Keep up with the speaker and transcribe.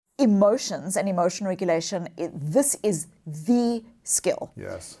emotions and emotion regulation, this is the skill.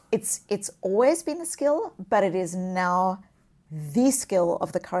 Yes. It's always been a skill, but it is now the skill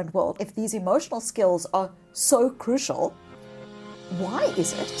of the current world. If these emotional skills are so crucial, why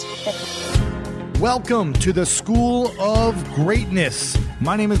is it that... Welcome to the School of Greatness.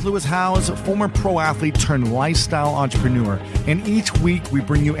 My name is Lewis Howes, former pro athlete turned lifestyle entrepreneur. And each week we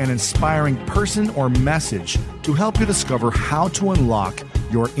bring you an inspiring person or message to help you discover how to unlock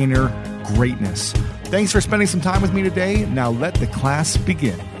your inner greatness. Thanks for spending some time with me today. Now let the class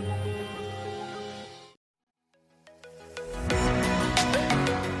begin.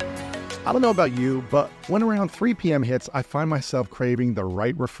 I don't know about you, but when around 3 p.m. hits, I find myself craving the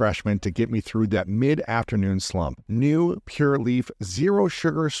right refreshment to get me through that mid-afternoon slump. New Pure Leaf Zero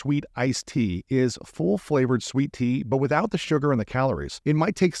Sugar Sweet Iced Tea is full-flavored sweet tea, but without the sugar and the calories. It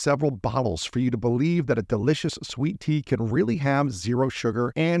might take several bottles for you to believe that a delicious sweet tea can really have zero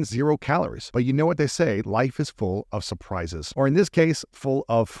sugar and 0 calories. But you know what they say, life is full of surprises, or in this case, full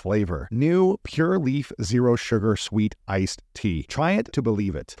of flavor. New Pure Leaf Zero Sugar Sweet Iced Tea. Try it to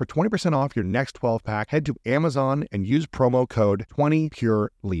believe it. For 20% off your next 12-pack, head to Amazon and use promo code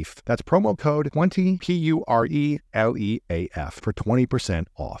 20PureLeaf. That's promo code 20 PURELEAF for 20%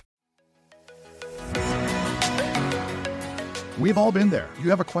 off. We've all been there. You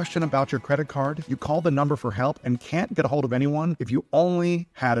have a question about your credit card, you call the number for help and can't get a hold of anyone if you only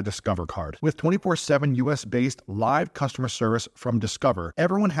had a Discover card. With 24/7 US-based live customer service from Discover,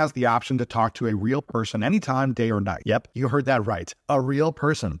 everyone has the option to talk to a real person anytime, day or night. Yep, you heard that right. A real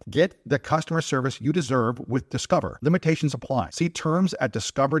person. Get the customer service you deserve with Discover. Limitations apply. See terms at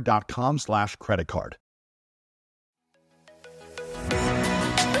discover.com/credit card.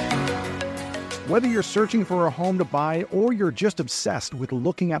 Whether you're searching for a home to buy or you're just obsessed with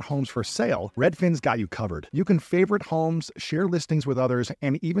looking at homes for sale, Redfin's got you covered. You can favorite homes, share listings with others,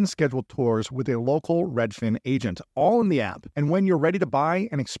 and even schedule tours with a local Redfin agent, all in the app. And when you're ready to buy,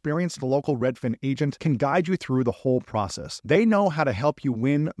 an experienced local Redfin agent can guide you through the whole process. They know how to help you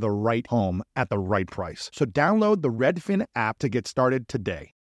win the right home at the right price. So download the Redfin app to get started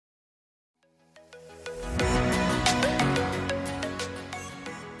today.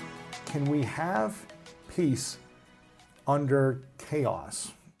 Can we have peace under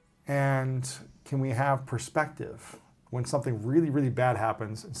chaos? And can we have perspective when something really, really bad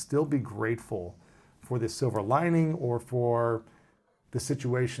happens and still be grateful for the silver lining or for the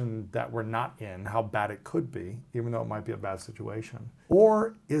situation that we're not in, how bad it could be, even though it might be a bad situation?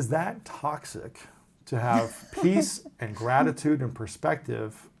 Or is that toxic to have peace and gratitude and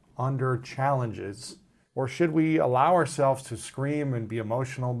perspective under challenges? Or should we allow ourselves to scream and be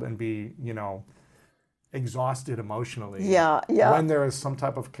emotional and be, exhausted emotionally when there is some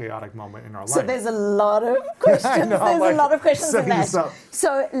type of chaotic moment in our life? So there's a lot of questions. There's a lot of questions in that.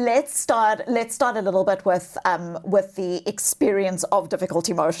 So let's start a little bit with the experience of difficult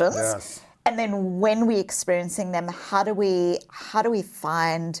emotions. Yes. And then when we're experiencing them, how do we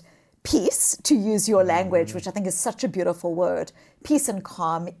find peace, to use your language, which I think is such a beautiful word, peace and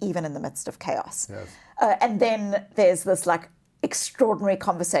calm even in the midst of chaos. Yes. And then there's this extraordinary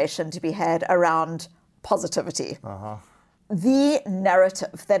conversation to be had around positivity. The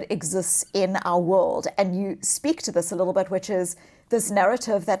narrative that exists in our world, and you speak to this a little bit, which is this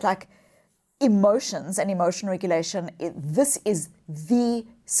narrative that emotions and emotion regulation, this is the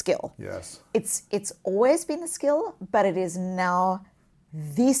skill. Yes. It's always been a skill, but it is now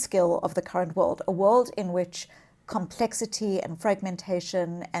the skill of the current world, a world in which complexity and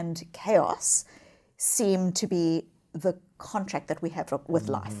fragmentation and chaos seem to be the contract that we have with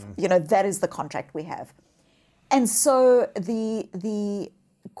life. That is the contract we have. And so the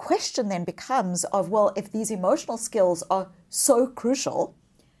question then becomes of, well, if these emotional skills are so crucial,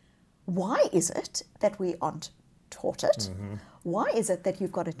 why is it that we aren't taught it? Why is it that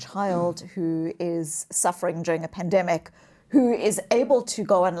you've got a child who is suffering during a pandemic, who is able to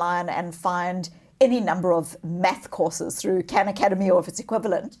go online and find any number of math courses through Khan Academy or if it's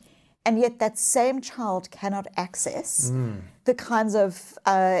equivalent, and yet that same child cannot access the kinds of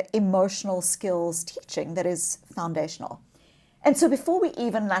emotional skills teaching that is foundational? And so before we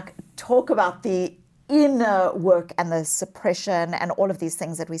even talk about the inner work and the suppression and all of these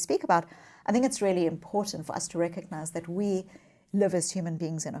things that we speak about, I think it's really important for us to recognize that we live as human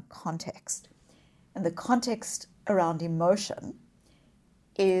beings in a context. And the context around emotion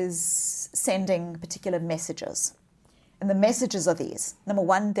is sending particular messages. And the messages are these. Number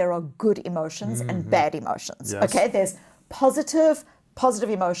one, there are good emotions and bad emotions. Yes. Okay, there's positive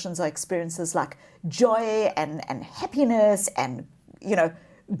emotions are experiences like joy and happiness and,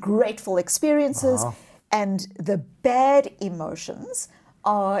 grateful experiences. And the bad emotions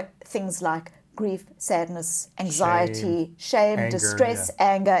are things like grief, sadness, anxiety, shame, anger, distress,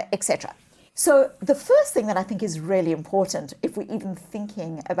 anger, etc. So the first thing that I think is really important, if we're even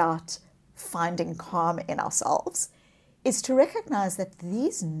thinking about finding calm in ourselves, is to recognize that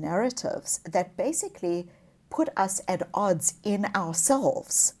these narratives that basically put us at odds in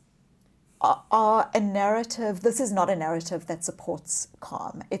ourselves are a narrative. This is not a narrative that supports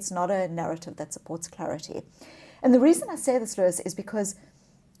calm. It's not a narrative that supports clarity. And the reason I say this, Lewis, is because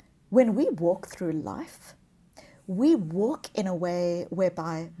when we walk through life, we walk in a way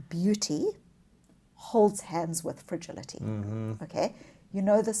whereby beauty holds hands with fragility. Okay? You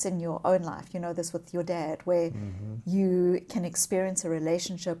know this in your own life. You know this with your dad, where you can experience a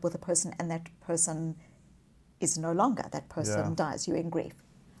relationship with a person and that person is no longer. That person dies. You're in grief.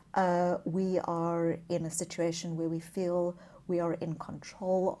 We are in a situation where we feel we are in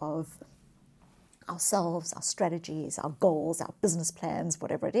control of ourselves, our strategies, our goals, our business plans,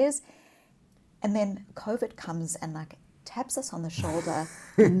 whatever it is. And then COVID comes and like taps us on the shoulder,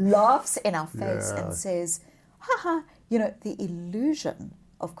 laughs in our face and says, haha, you know, the illusion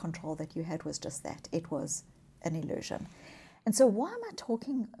of control that you had was just that. It was an illusion. And so why am I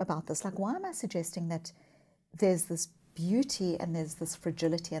talking about this? Like, why am I suggesting that there's this beauty and there's this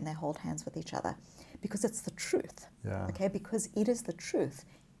fragility and they hold hands with each other? Because it's the truth, okay? Because it is the truth.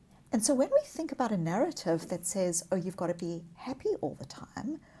 And so when we think about a narrative that says, oh, you've got to be happy all the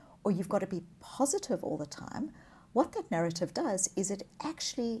time, or you've got to be positive all the time, what that narrative does is it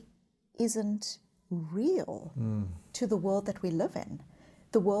actually isn't real to the world that we live in,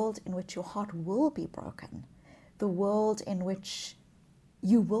 the world in which your heart will be broken, the world in which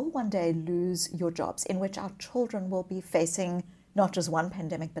you will one day lose your jobs, in which our children will be facing not just one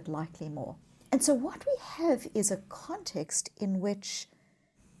pandemic, but likely more. And so what we have is a context in which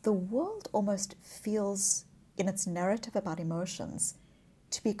the world almost feels, in its narrative about emotions,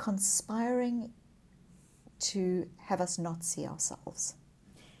 to be conspiring to have us not see ourselves.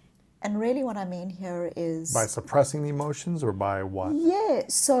 And really what I mean here is... By suppressing the emotions or by what? Yeah,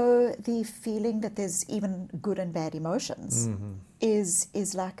 so the feeling that there's even good and bad emotions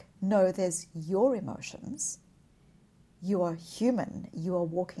is like, no, there's your emotions. You are human. You are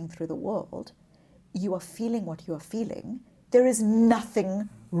walking through the world. You are feeling what you are feeling. There is nothing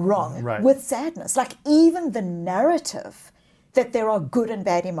wrong with sadness. Like, even the narrative that there are good and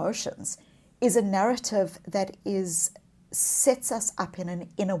bad emotions is a narrative that sets us up in an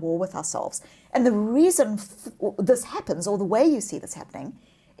inner war with ourselves. And the reason this happens, or the way you see this happening,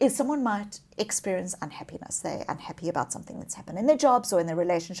 is someone might experience unhappiness. They're unhappy about something that's happened in their jobs or in their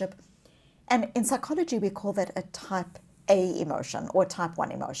relationship. And in psychology, we call that a type A emotion or type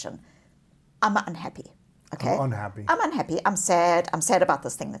 1 emotion. I'm unhappy. Okay? I'm unhappy. I'm unhappy. I'm sad. I'm sad about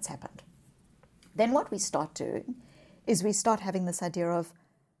this thing that's happened. Then what we start doing is we start having this idea of,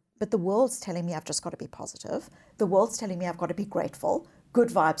 but the world's telling me I've just got to be positive. The world's telling me I've got to be grateful. Good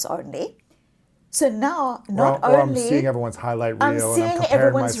vibes only. So now, I'm seeing everyone's highlight reel. I'm seeing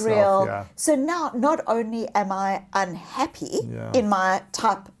everyone's reel. So now, not only am I unhappy in my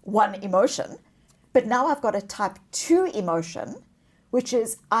type 1 emotion, but now I've got a type 2 emotion, which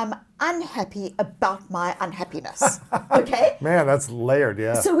is I'm unhappy about my unhappiness. Okay? Man, that's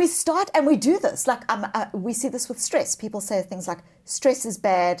layered, So we start and we do this. Like, we see this with stress. People say things like, stress is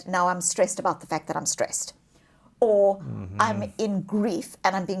bad. Now I'm stressed about the fact that I'm stressed. Or I'm in grief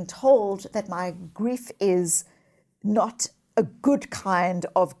and I'm being told that my grief is not a good kind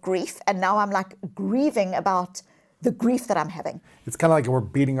of grief. And now I'm like grieving about the grief that I'm having. It's kind of like we're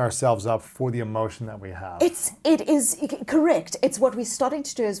beating ourselves up for the emotion that we have. It is correct. It's what we're starting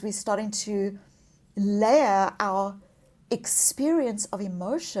to do is we're starting to layer our experience of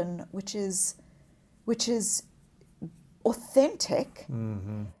emotion, which is authentic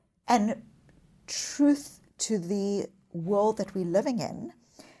and truth to the world that we're living in.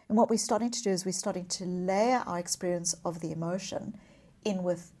 And what we're starting to do is we're starting to layer our experience of the emotion in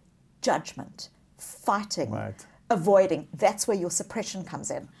with judgment, fighting, avoiding. That's where your suppression comes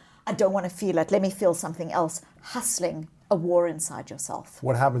in. I don't want to feel it. Let me feel something else. Hustling a war inside yourself.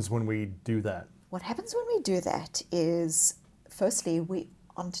 What happens when we do that? What happens when we do that is, firstly, we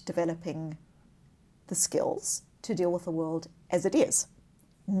aren't developing the skills to deal with the world as it is,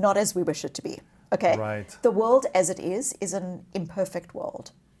 not as we wish it to be. Okay? Right. The world as it is an imperfect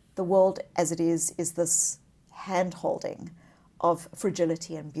world. The world as it is this hand-holding of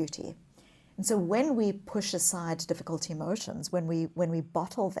fragility and beauty. And so when we push aside difficult emotions, when we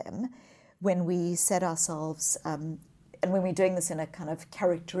bottle them, when we set ourselves, and when we're doing this in a kind of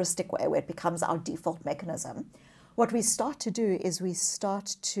characteristic way where it becomes our default mechanism, what we start to do is we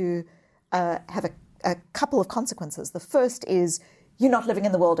start to have a couple of consequences. The first is you're not living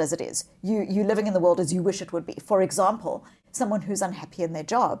in the world as it is. You're living in the world as you wish it would be. For example, someone who's unhappy in their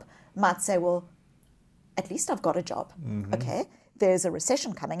job might say, well, at least I've got a job. Okay, there's a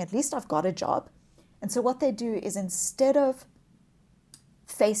recession coming. At least I've got a job. And so what they do is, instead of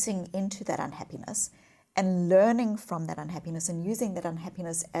facing into that unhappiness and learning from that unhappiness and using that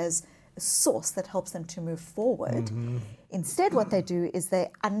unhappiness as a source that helps them to move forward, instead what they do is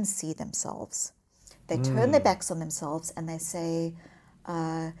they unsee themselves. They turn their backs on themselves and they say,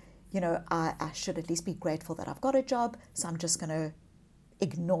 I should at least be grateful that I've got a job, so I'm just going to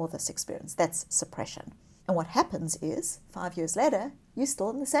ignore this experience. That's suppression. And what happens is, 5 years later, you're still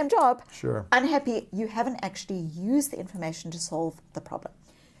in the same job. Sure. Unhappy. You haven't actually used the information to solve the problem.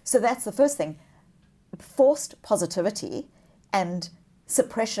 So that's the first thing. Forced positivity and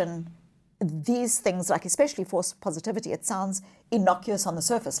suppression, these things, like especially forced positivity, it sounds innocuous on the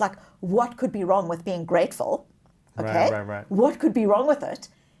surface. Like, what could be wrong with being grateful? Okay. Right. What could be wrong with it?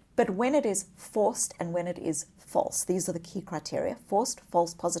 But when it is forced and when it is false, these are the key criteria: forced,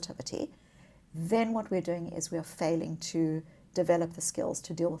 false positivity. Then what we're doing is we are failing to develop the skills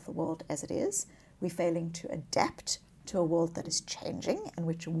to deal with the world as it is. We're failing to adapt to a world that is changing, in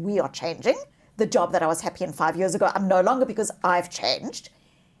which we are changing. The job that I was happy in 5 years ago, I'm no longer, because I've changed.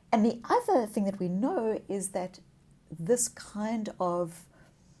 And the other thing that we know is that this kind of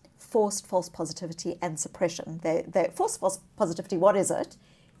forced false positivity and suppression, forced false positivity, what is it?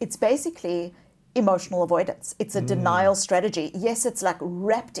 It's basically emotional avoidance. It's a denial strategy. Yes, it's like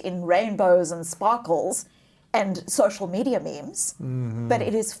wrapped in rainbows and sparkles and social media memes, but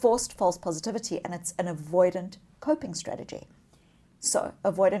it is forced false positivity, and it's an avoidant coping strategy. So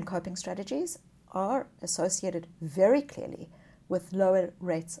avoidant coping strategies are associated very clearly with lower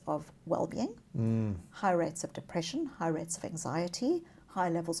rates of well-being, high rates of depression, high rates of anxiety, high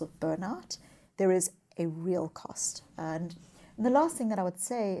levels of burnout. There is a real cost. And the last thing that I would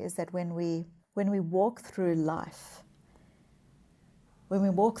say is that when we walk through life, when we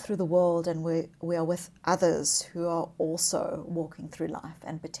walk through the world and we are with others who are also walking through life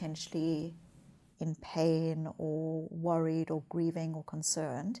and potentially in pain or worried or grieving or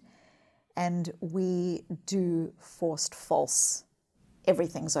concerned, and we do forced false,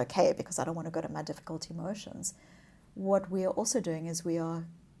 everything's okay because I don't want to go to my difficult emotions, what we are also doing is we are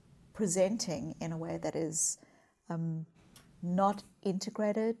presenting in a way that is not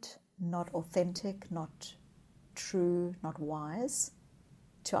integrated, not authentic, not true, not wise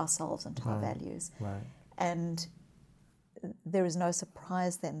to ourselves and to our values. Right. And there is no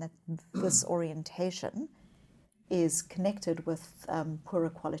surprise then that this orientation is connected with poorer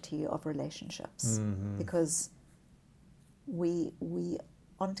quality of relationships, because we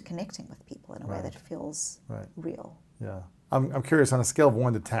aren't connecting with people in a way that feels real. Yeah. I'm curious, on a scale of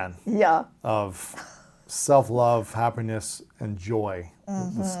 1 to 10, of self-love, happiness, and joy,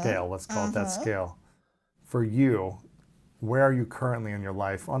 the scale, let's call it that scale. For you, where are you currently in your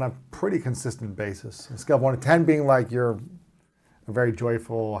life on a pretty consistent basis? A scale of 1 to 10 being like you're a very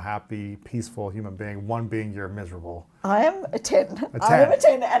joyful, happy, peaceful human being, 1 being you're miserable. I am a 10. I am a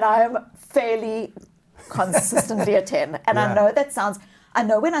 10, and I am fairly consistently a 10. And I know that sounds... I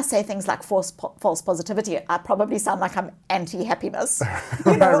know when I say things like false positivity, I probably sound like I'm anti-happiness,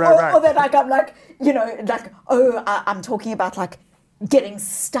 or that like I'm like, I'm talking about like getting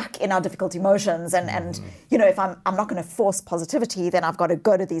stuck in our difficult emotions, and if I'm not going to force positivity, then I've got to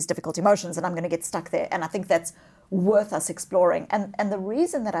go to these difficult emotions, and I'm going to get stuck there. And I think that's worth us exploring. And the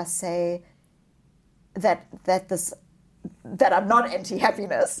reason that I say that I'm not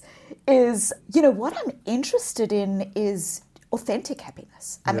anti-happiness is, what I'm interested in is authentic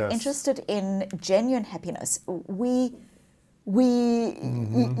happiness. I'm interested in genuine happiness.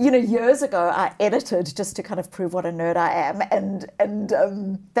 Years ago, I edited, just to kind of prove what a nerd I am, and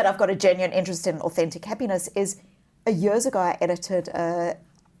that I've got a genuine interest in authentic happiness, is years ago I edited a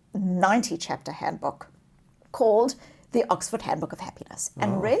 90-chapter handbook called the Oxford Handbook of Happiness.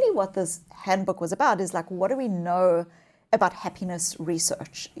 And really what this handbook was about is like, what do we know about happiness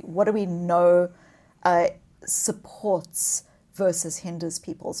research? What do we know supports versus hinders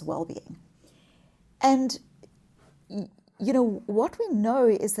people's well-being? And what we know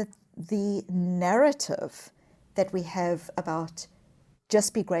is that the narrative that we have about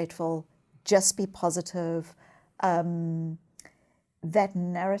just be grateful, just be positive, that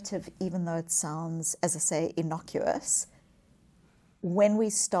narrative, even though it sounds, as I say, innocuous, when we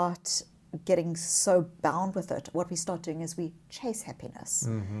start getting so bound with it, what we start doing is we chase happiness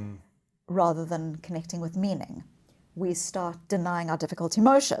rather than connecting with meaning. We start denying our difficult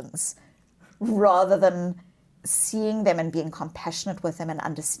emotions rather than seeing them and being compassionate with them and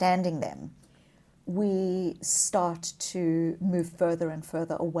understanding them. we start to move further and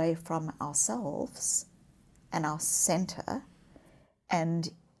further away from ourselves and our center, and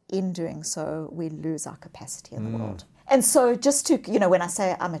in doing so, we lose our capacity in the world. And so just to, when I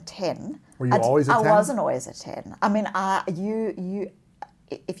say I'm a 10... Were you always a 10? I wasn't always a 10. I mean,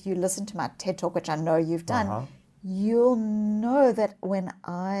 if you listen to my TED Talk, which I know you've done, you'll know that when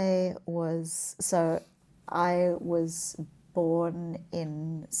I was born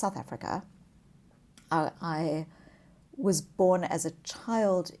in South Africa. I was born as a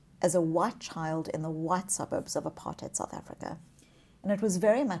white child in the white suburbs of apartheid South Africa. And it was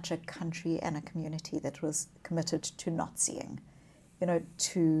very much a country and a community that was committed to not seeing,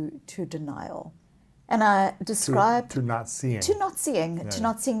 to denial. And I described... To not seeing. To not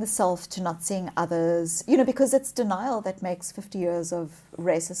seeing the self, to not seeing others, because it's denial that makes 50 years of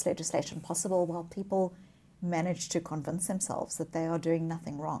racist legislation possible while people manage to convince themselves that they are doing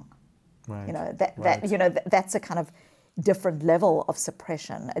nothing wrong. Right. That's a kind of different level of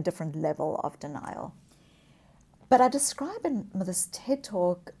suppression, a different level of denial. But I describe in this TED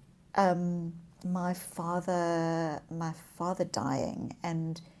Talk my father dying,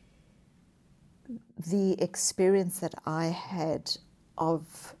 and the experience that I had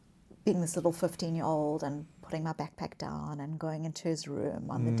of being this little 15-year-old and putting my backpack down and going into his room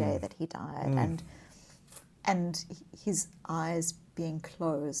on the day that he died, and his eyes being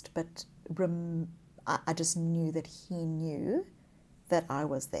closed, but I just knew that he knew that I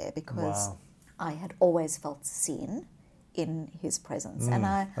was there, because I had always felt seen in his presence. And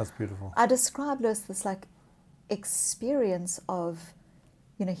that's beautiful. I described Lewis this like experience of,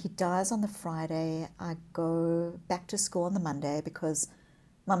 he dies on the Friday, I go back to school on the Monday because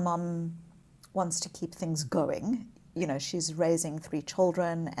my mom wants to keep things going. She's raising 3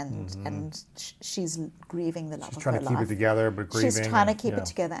 children, and she's grieving the love of her life. She's trying to keep it together, but grieving. She's trying to keep it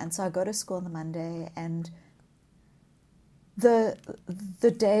together. And so I go to school on the Monday, and the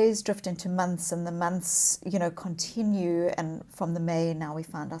days drift into months, and the months, continue. And from the May, now we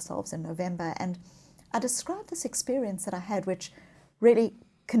find ourselves in November. And I described this experience that I had, which really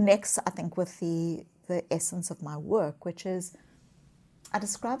connects, I think, with the essence of my work, which is, I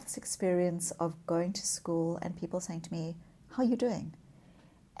described this experience of going to school and people saying to me, "How are you doing?"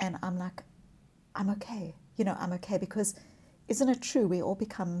 And I'm like, "I'm okay." I'm okay, because isn't it true? We all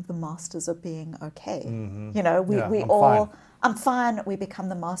become the masters of being okay. I'm fine. We become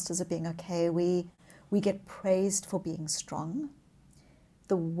the masters of being okay. We get praised for being strong.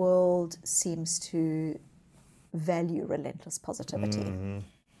 The world seems to value relentless positivity.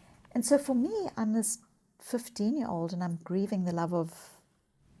 And so for me, I'm this 15-year-old and I'm grieving the love of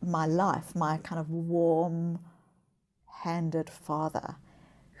my life, my kind of warm-handed father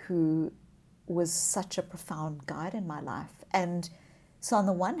who was such a profound guide in my life. And so on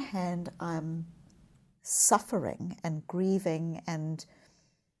the one hand, I'm suffering and grieving and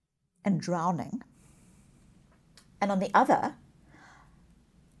drowning. And on the other,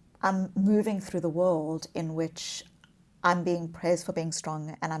 I'm moving through the world in which I'm being praised for being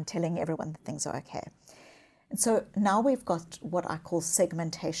strong, and I'm telling everyone that things are okay. And so now we've got what I call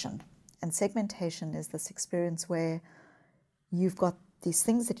segmentation. And segmentation is this experience where you've got these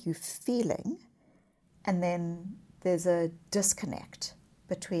things that you're feeling, and then there's a disconnect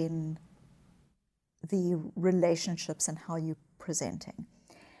between the relationships and how you're presenting.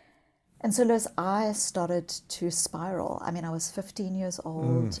 And so, Lewis, I started to spiral. I mean, I was 15 years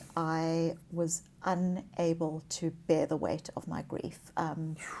old. I was unable to bear the weight of my grief.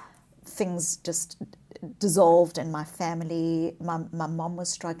 Things just dissolved in my family. My mom was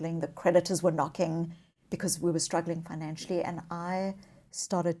struggling. The creditors were knocking because we were struggling financially. And I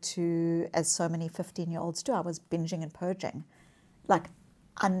started to, as so many 15-year-olds do, I was binging and purging, like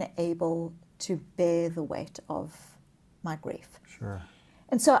unable to bear the weight of my grief. Sure.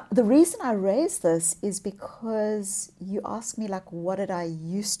 And so the reason I raise this is because you ask me, like, what did I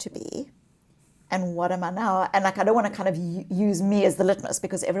used to be and what am I now? And like, I don't want to kind of use me as the litmus,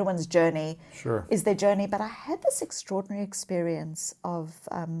 because everyone's journey is their journey. But I had this extraordinary experience of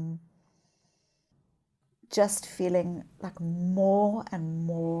just feeling like more and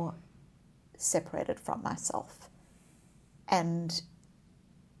more separated from myself, and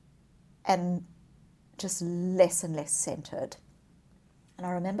just less and less centered. And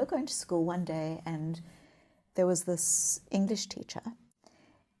I remember going to school one day, and there was this English teacher,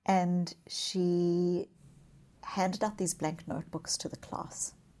 and she handed out these blank notebooks to the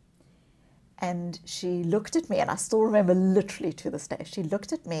class. And she looked at me, and I still remember literally to this day, she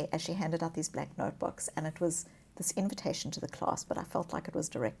looked at me as she handed out these blank notebooks, and it was this invitation to the class, but I felt like it was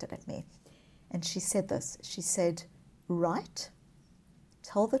directed at me. And she said this, she said, "Write,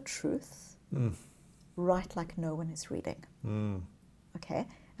 tell the truth, write like no one is reading. Okay?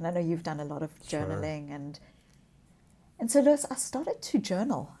 And I know you've done a lot of journaling. Sure. And so, Lewis, I started to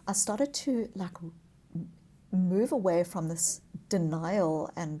journal. I started to move away from this denial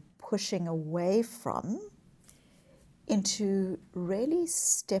and pushing away from into really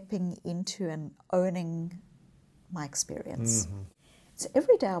stepping into and owning my experience. So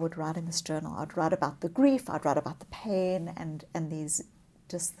every day I would write in this journal. I'd write about the grief, I'd write about the pain and this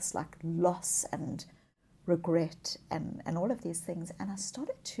loss and regret and all of these things. And I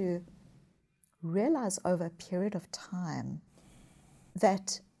started to realize over a period of time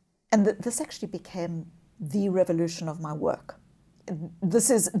that, this actually became the revolution of my work.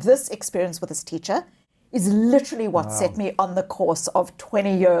 This experience with this teacher is literally what set me on the course of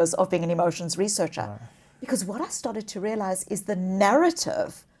 20 years of being an emotions researcher. Wow. Because what I started to realize is the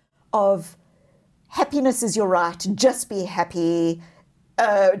narrative of happiness is your right, just be happy,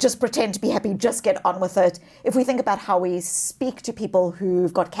 just pretend to be happy, just get on with it. If we think about how we speak to people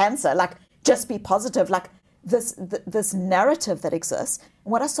who've got cancer, just be positive, this narrative that exists.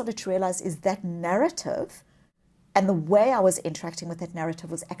 And what I started to realize is that narrative and the way I was interacting with that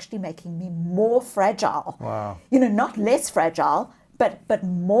narrative was actually making me more fragile. Wow. Not less fragile, but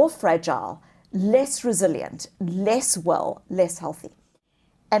more fragile, less resilient, less healthy.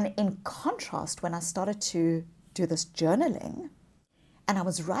 And in contrast, when I started to do this journaling, and I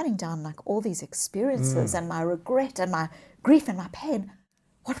was writing down all these experiences and my regret and my grief and my pain,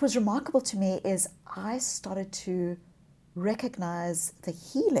 what was remarkable to me is I started to recognize the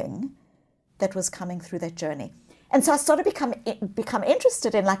healing that was coming through that journey. And so I started to become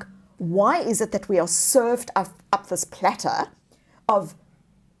interested in why is it that we are served up this platter of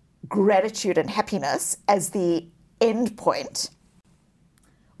gratitude and happiness as the end point,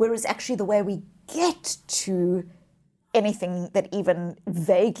 whereas actually the way we get to anything that even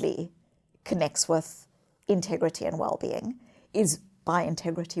vaguely connects with integrity and well-being is by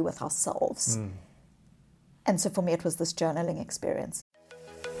integrity with ourselves. And so for me, it was this journaling experience.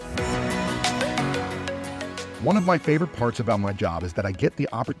 One of my favorite parts about my job is that I get the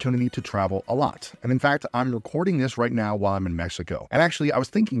opportunity to travel a lot. And in fact, I'm recording this right now while I'm in Mexico. And actually, I was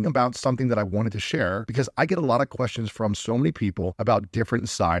thinking about something that I wanted to share because I get a lot of questions from so many people about different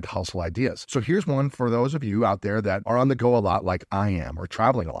side hustle ideas. So here's one for those of you out there that are on the go a lot like I am or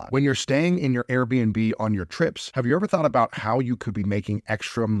traveling a lot. When you're staying in your Airbnb on your trips, have you ever thought about how you could be making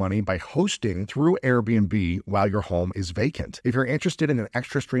extra money by hosting through Airbnb while your home is vacant? If you're interested in an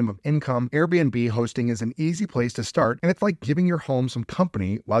extra stream of income, Airbnb hosting is an easy place to start, and it's like giving your home some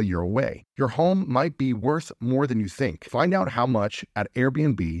company while you're away. Your home might be worth more than you think. Find out how much at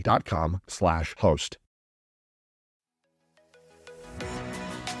airbnb.com/host.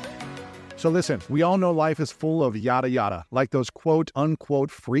 So listen, we all know life is full of yada yada, like those quote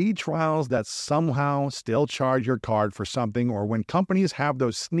unquote free trials that somehow still charge your card for something, or when companies have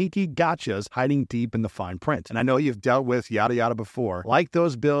those sneaky gotchas hiding deep in the fine print. And I know you've dealt with yada yada before, like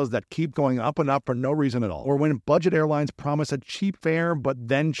those bills that keep going up and up for no reason at all, or when budget airlines promise a cheap fare but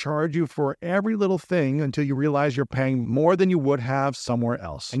then charge you for every little thing until you realize you're paying more than you would have somewhere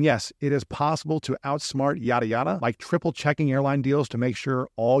else. And yes, it is possible to outsmart yada yada, like triple checking airline deals to make sure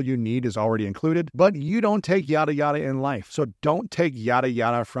all you need is already included, but you don't take yada yada in life. So don't take yada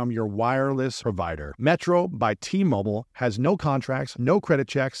yada from your wireless provider. Metro by T-Mobile has no contracts, no credit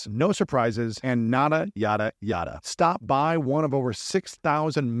checks, no surprises, and nada yada yada. Stop by one of over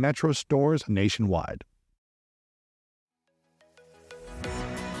 6,000 Metro stores nationwide.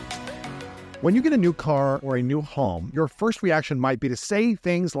 When you get a new car or a new home, your first reaction might be to say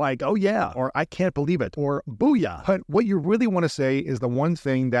things like, oh yeah, or I can't believe it, or booyah. But what you really want to say is the one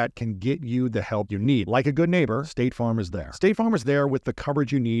thing that can get you the help you need. Like a good neighbor, State Farm is there. State Farm is there with the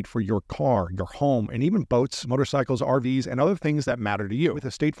coverage you need for your car, your home, and even boats, motorcycles, RVs, and other things that matter to you. With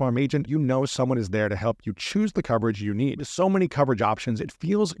a State Farm agent, you know someone is there to help you choose the coverage you need. With so many coverage options, it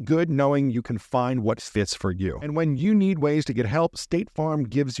feels good knowing you can find what fits for you. And when you need ways to get help, State Farm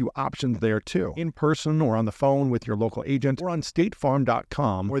gives you options there too. In person or on the phone with your local agent or on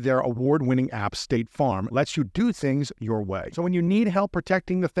statefarm.com, where their award-winning app State Farm lets you do things your way. So when you need help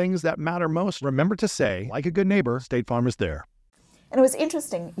protecting the things that matter most, remember to say, like a good neighbor, State Farm is there. And it was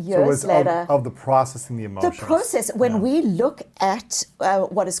interesting, years later. Of the processing the emotions. The process, when we look at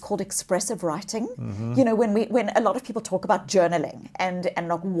what is called expressive writing, when a lot of people talk about journaling and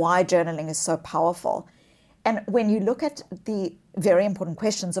why journaling is so powerful. And when you look at the very important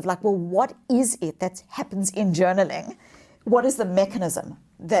questions of what is it that happens in journaling? What is the mechanism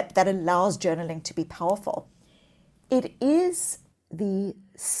that allows journaling to be powerful? It is the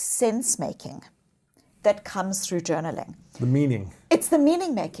sense-making that comes through journaling. The meaning. It's the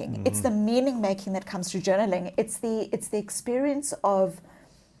meaning making. It's the meaning making that comes through journaling. It's the experience of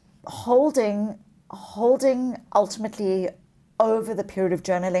holding ultimately over the period of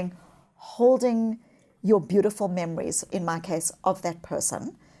journaling, holding your beautiful memories, in my case, of that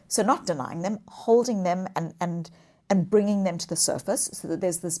person. So not denying them, holding them and bringing them to the surface so that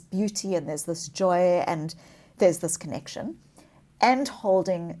there's this beauty and there's this joy and there's this connection, and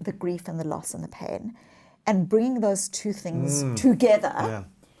holding the grief and the loss and the pain, and bringing those two things together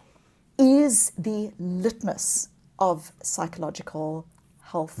is the litmus of psychological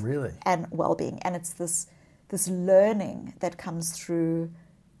health and well-being. And it's this learning that comes through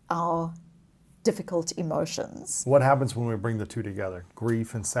our difficult emotions. What happens when we bring the two together?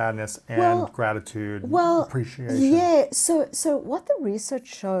 Grief and sadness and gratitude, appreciation. Yeah, so what the research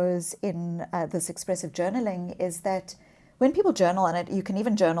shows in this expressive journaling is that when people journal, and you can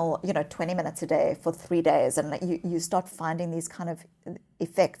even journal, 20 minutes a day for 3 days, and you start finding these kind of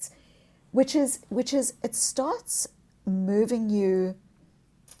effects, which is it starts moving you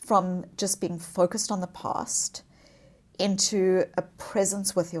from just being focused on the past into a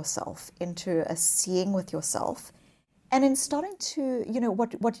presence with yourself, into a seeing with yourself. And in starting to,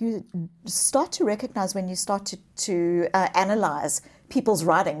 what you start to recognize when you start to analyze people's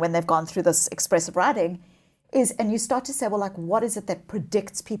writing, when they've gone through this expressive writing, and you start to say, well, like, what is it that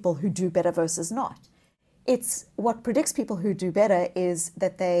predicts people who do better versus not? It's what predicts people who do better is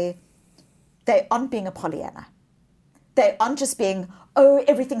that they aren't being a Pollyanna. They aren't just being, oh,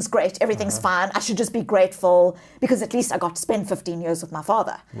 everything's great, everything's fine, I should just be grateful because at least I got to spend 15 years with my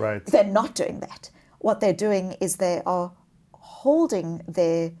father. Right. They're not doing that. What they're doing is they are holding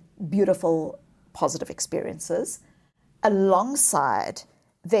their beautiful, positive experiences alongside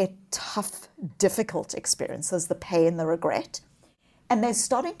their tough, difficult experiences, the pain, the regret, and they're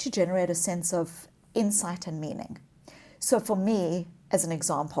starting to generate a sense of insight and meaning. So for me, as an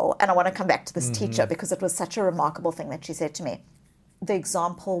example, and I want to come back to this teacher because it was such a remarkable thing that she said to me. The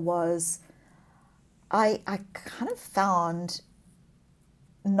example was, I kind of found,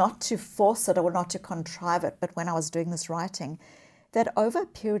 not to force it or not to contrive it, but when I was doing this writing, that over a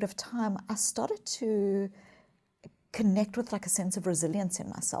period of time, I started to connect with like a sense of resilience in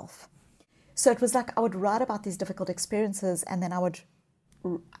myself. So it was like I would write about these difficult experiences, and then I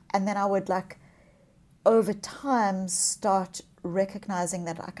would like over time start recognizing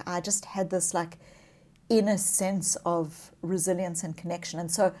that like I just had this like inner sense of resilience and connection.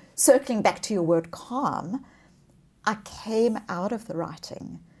 And so circling back to your word calm, I came out of the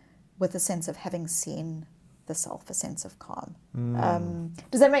writing with a sense of having seen the self, a sense of calm.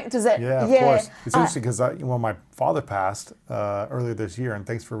 Does that? Yeah, of course. It's interesting because when my father passed earlier this year, and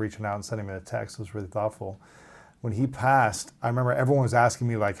thanks for reaching out and sending me a text, it was really thoughtful. When he passed, I remember everyone was asking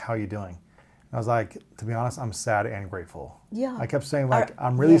me like, how are you doing? And I was like, to be honest, I'm sad and grateful. Yeah. I kept saying like,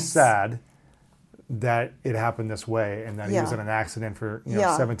 I'm really sad that it happened this way, and that he was in an accident for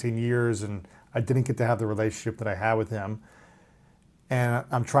 17 years, and I didn't get to have the relationship that I had with him. And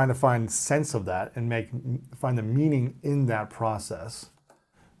I'm trying to find sense of that and find the meaning in that process.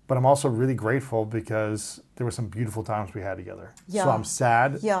 But I'm also really grateful because there were some beautiful times we had together. Yeah. So I'm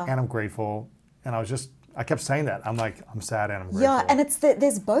sad and I'm grateful. And I kept saying that. I'm like, I'm sad and I'm grateful. Yeah, and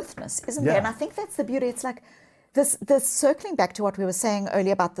there's bothness, isn't there? And I think that's the beauty. It's like this circling back to what we were saying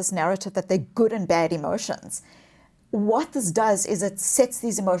earlier about this narrative that they're good and bad emotions. What this does is it sets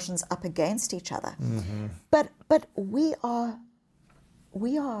these emotions up against each other. But we are,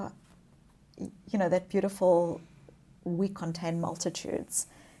 that beautiful, we contain multitudes.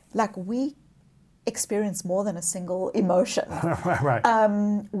 Like we experience more than a single emotion. Right.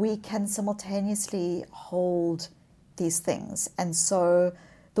 We can simultaneously hold these things. And so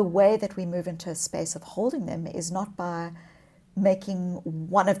the way that we move into a space of holding them is not by making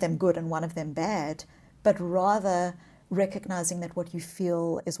one of them good and one of them bad, but rather recognizing that what you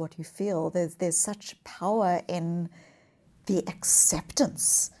feel is what you feel. There's such power in the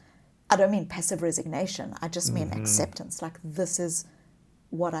acceptance. I don't mean passive resignation. I just mean acceptance. Like, this is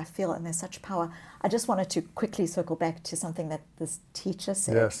what I feel, and there's such power. I just wanted to quickly circle back to something that this teacher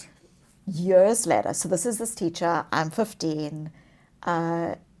said years later. So this teacher, I'm 15.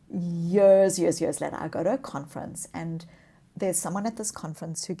 Years later, I go to a conference, and there's someone at this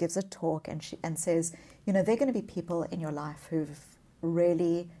conference who gives a talk and says, there are going to be people in your life who've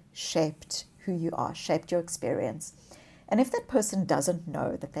really shaped who you are, shaped your experience. And if that person doesn't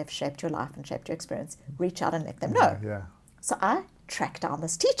know that they've shaped your life and shaped your experience, reach out and let them know. Yeah. So I track down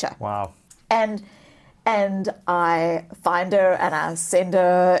this teacher. Wow. And I find her and I send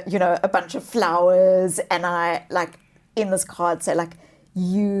her, a bunch of flowers, and I, like, in this card say, like,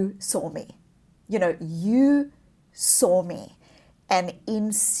 you saw me. you saw me, and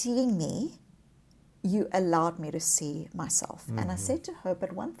in seeing me, you allowed me to see myself. And I said to her,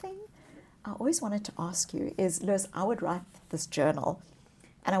 but one thing I always wanted to ask you is, Liz, I would write this journal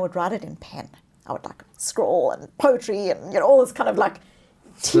and I would write it in pen. I would like scroll and poetry and all this kind of like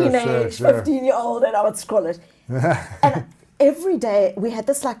teenage 15-year-old, and I would scroll it. And every day we had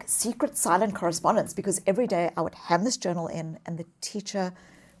this like secret silent correspondence, because every day I would hand this journal in and the teacher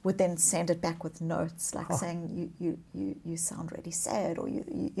would then send it back with notes, like saying, you sound really sad, or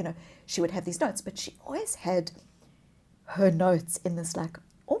she would have these notes, but she always had her notes in this like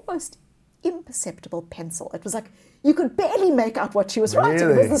almost imperceptible pencil. It was like you could barely make out what she was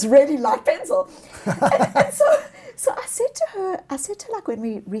writing. It was this really light pencil. and so I said to her, like when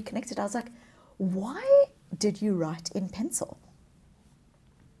we reconnected, I was like, why did you write in pencil?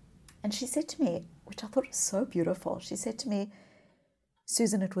 And she said to me, which I thought was so beautiful, she said to me,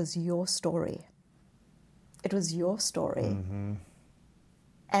 Susan, it was your story. It was your story.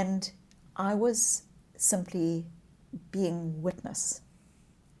 And I was simply being witness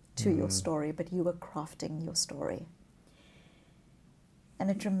to your story, but you were crafting your story. And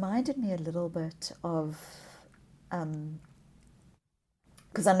it reminded me a little bit of,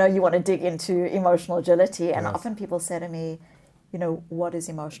 because I know you want to dig into emotional agility, and often people say to me, what is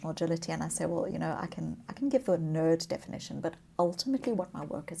emotional agility? And I say, well, I can give the nerd definition, but ultimately what my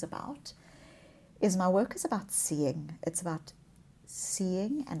work is about seeing. It's about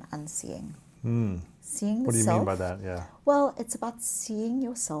seeing and unseeing. Seeing the What do you self. mean by that? Yeah. Well, it's about seeing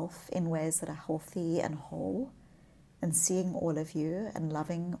yourself in ways that are healthy and whole, and seeing all of you and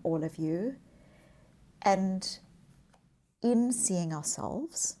loving all of you. And in seeing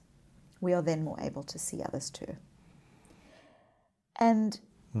ourselves, we are then more able to see others too. And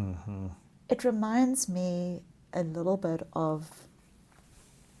it reminds me a little bit of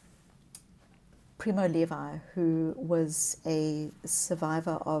Primo Levi, who was a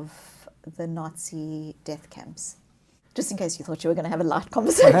survivor of the Nazi death camps. Just in case you thought you were going to have a light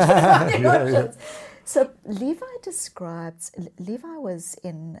conversation about emotions. So Levi was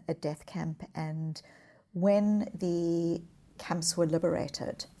in a death camp, and when the camps were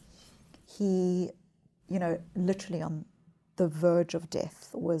liberated, he, literally on the verge of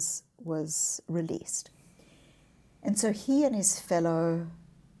death was released. And so he and his fellow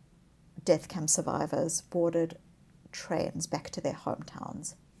death camp survivors boarded trains back to their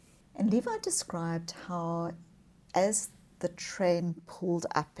hometowns. And Levi described how, as the train pulled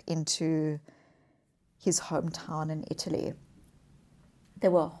up into his hometown in Italy,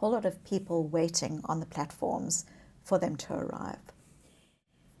 there were a whole lot of people waiting on the platforms for them to arrive.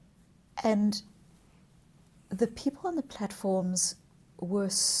 And the people on the platforms were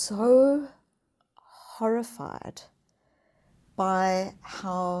so horrified by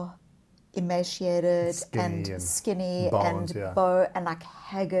how emaciated and skinny bones, and and like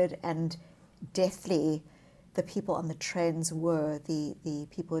haggard and deathly the people on the trains were, the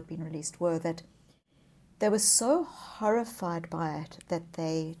people who had been released were, that they were so horrified by it that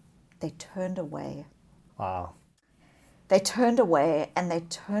they turned away. Wow. They turned away, and they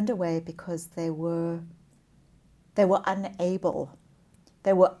turned away because they were unable.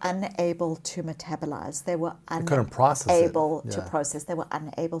 They were unable to metabolize. They were couldn't process it. unable to process. They were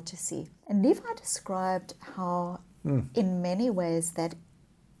unable to see. And Levi described how, in many ways, that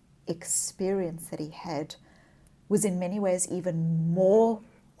experience that he had was in many ways even more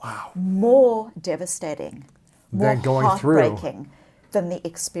devastating, more heartbreaking than the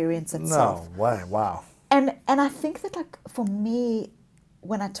experience itself. No way! Wow. And I think that, like, for me,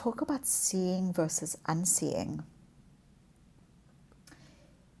 when I talk about seeing versus unseeing,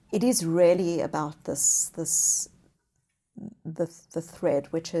 it is really about the thread,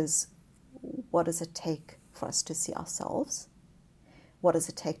 which is, what does it take for us to see ourselves? What does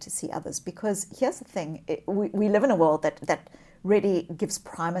it take to see others? Because here's the thing, we live in a world that really gives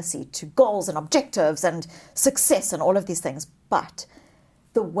primacy to goals and objectives and success and all of these things. But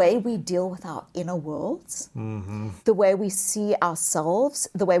the way we deal with our inner worlds, the way we see ourselves,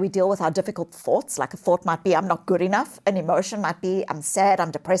 the way we deal with our difficult thoughts, like a thought might be, I'm not good enough. An emotion might be, I'm sad,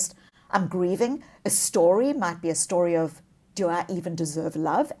 I'm depressed, I'm grieving. A story might be a story of, do I even deserve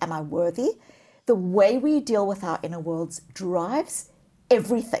love? Am I worthy? The way we deal with our inner worlds drives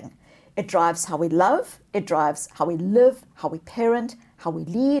everything. It drives how we love, it drives how we live, how we parent, how we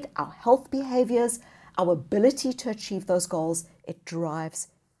lead, our health behaviors, our ability to achieve those goals. It drives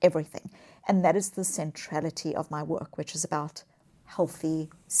everything. And that is the centrality of my work, which is about healthy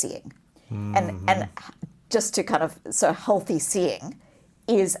seeing. And just to kind of, so healthy seeing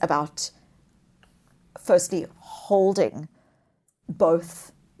is about, firstly, holding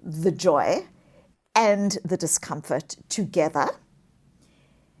both the joy and the discomfort together,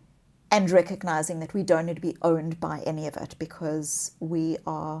 and recognizing that we don't need to be owned by any of it because we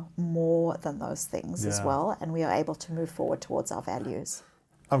are more than those things as well, and we are able to move forward towards our values.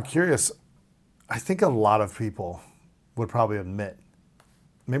 I'm curious. I think a lot of people would probably admit,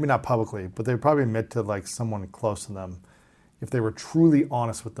 maybe not publicly, but they'd probably admit to like someone close to them, if they were truly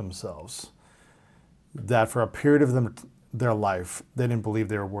honest with themselves, that for a period of their life, they didn't believe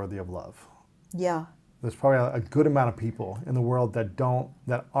they were worthy of love. Yeah. There's probably a good amount of people in the world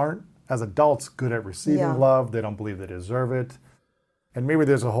that aren't, as adults, good at receiving love. They don't believe they deserve it. And maybe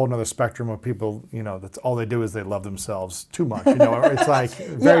there's a whole nother spectrum of people, that's all they do is they love themselves too much. It's like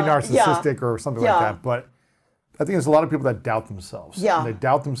very narcissistic or something like that. But I think there's a lot of people that doubt themselves. Yeah. And they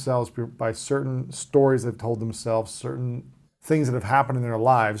doubt themselves by certain stories they've told themselves, certain things that have happened in their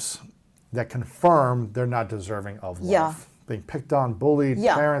lives that confirm they're not deserving of love. Yeah. Being picked on, bullied,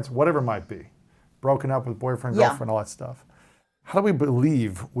 parents, whatever it might be. Broken up with boyfriend, girlfriend, all that stuff. How do we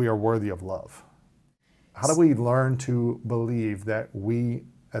believe we are worthy of love? How do we learn to believe that we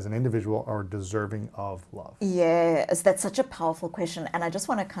as an individual are deserving of love? Yes, that's such a powerful question. And I just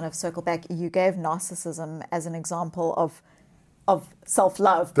want to kind of circle back. You gave narcissism as an example of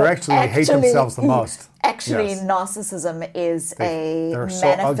self-love. They actually hate themselves the most. Actually, narcissism is they're a so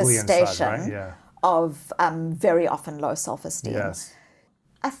ugly manifestation inside, right? of very often low self-esteem. Yes.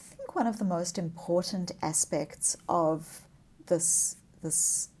 I think one of the most important aspects of this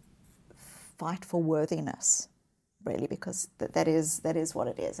fight for worthiness, really, because that is what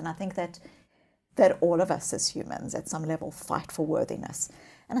it is. And I think that all of us as humans at some level fight for worthiness.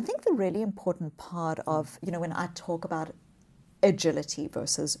 And I think the really important part of, when I talk about agility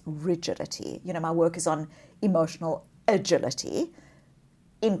versus rigidity, my work is on emotional agility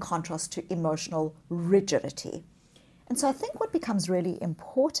in contrast to emotional rigidity. And so I think what becomes really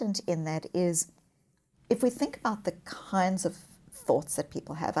important in that is if we think about the kinds of thoughts that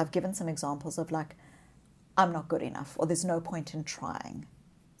people have, I've given some examples of like, I'm not good enough, or there's no point in trying,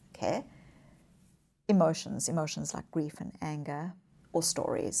 okay? Emotions like grief and anger, or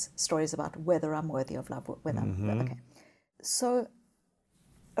stories about whether I'm worthy of love, whether okay. So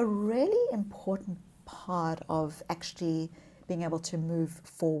a really important part of actually being able to move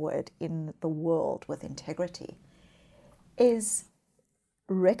forward in the world with integrity is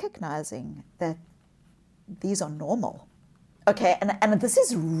recognizing that these are normal. Okay, and this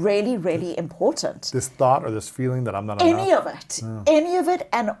is really, really important. This thought or this feeling that I'm not any enough. Any of it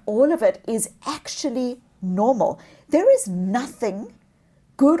and all of it is actually normal. There is nothing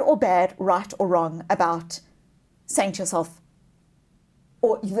good or bad, right or wrong about saying to yourself,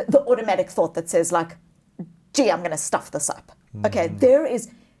 or the automatic thought that says like, gee, I'm going to stuff this up. Okay,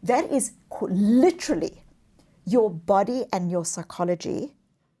 that is literally your body and your psychology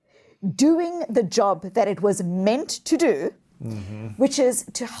doing the job that it was meant to do, which is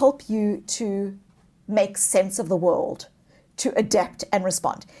to help you to make sense of the world, to adapt and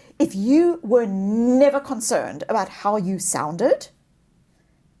respond. If you were never concerned about how you sounded,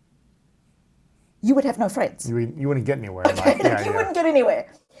 you would have no friends. You wouldn't get anywhere. Okay? You wouldn't get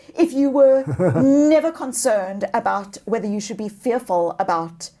anywhere. If you were never concerned about whether you should be fearful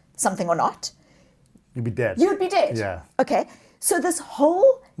about something or not, you'd be dead. You would be dead. Yeah. Okay. So this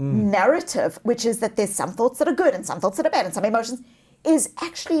whole narrative, which is that there's some thoughts that are good and some thoughts that are bad and some emotions, is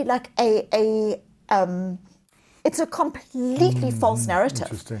actually like it's a completely false narrative.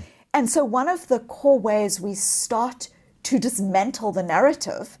 Interesting. And so one of the core ways we start to dismantle the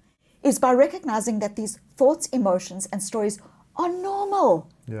narrative is by recognizing that these thoughts, emotions, and stories are normal.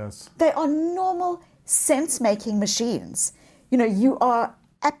 Yes. They are normal sense-making machines. You are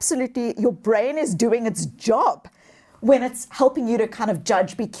absolutely, your brain is doing its job when it's helping you to kind of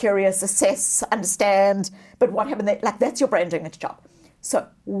judge, be curious, assess, understand, but what happened there? Like, that's your brain doing its job. So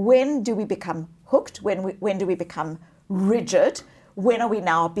when do we become hooked? When do we become rigid? When are we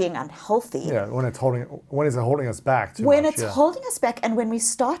now being unhealthy? Yeah, when is it holding us back too when much? It's holding us back, and when we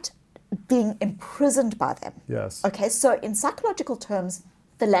start being imprisoned by them. Yes. Okay, so in psychological terms,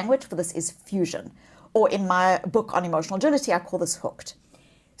 the language for this is fusion. Or in my book on emotional agility, I call this hooked.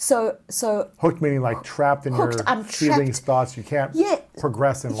 So hooked meaning like trapped in your feelings, thoughts. You can't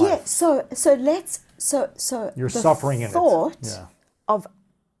progress in life. Yeah. So you're suffering in it. Thought of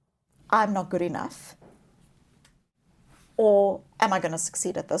I'm not good enough, or am I going to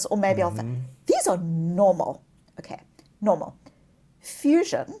succeed at this, or maybe I'll. These are normal. Okay, normal.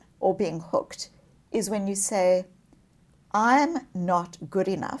 Fusion or being hooked is when you say, I'm not good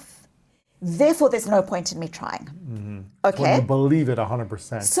enough, therefore there's no point in me trying. Okay? When you believe it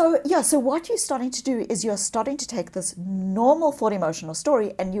 100%. So what you're starting to do is you're starting to take this normal thought, emotional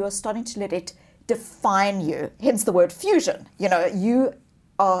story, and you are starting to let it define you, hence the word fusion. You know, you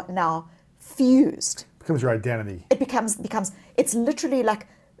are now fused. Becomes your identity. It becomes it's literally like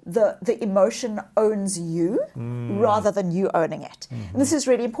the emotion owns you rather than you owning it. And this is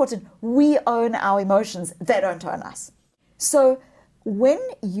really important. We own our emotions, they don't own us. So when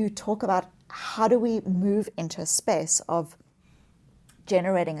you talk about how do we move into a space of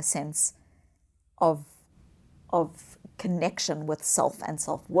generating a sense of connection with self and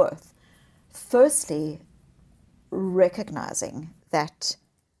self-worth, firstly, recognizing that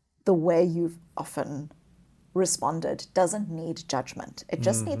the way you've often responded doesn't need judgment. It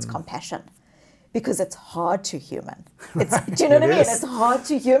just needs compassion, because it's hard to human. Do you know what I mean? It's hard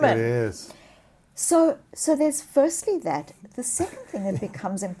to human. It is. So there's firstly that. The second thing that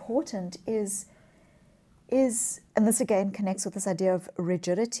becomes important is, and this again connects with this idea of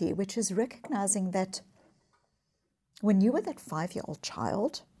rigidity, which is recognizing that when you were that 5-year-old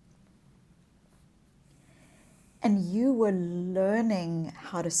child and you were learning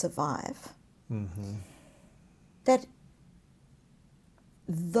how to survive, that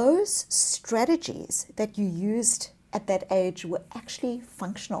those strategies that you used at that age were actually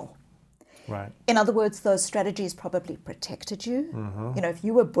functional. Right. In other words, those strategies probably protected you. You know, if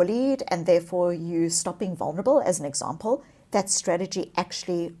you were bullied and therefore you stopped being vulnerable, as an example, that strategy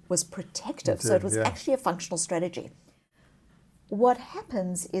actually was protective. So it was actually a functional strategy. What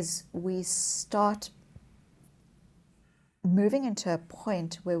happens is we start moving into a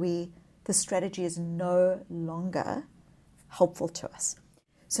point where the strategy is no longer helpful to us.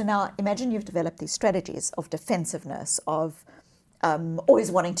 So now imagine you've developed these strategies of defensiveness, of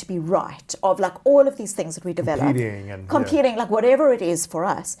always wanting to be right, of like all of these things that we develop. Competing, like whatever it is for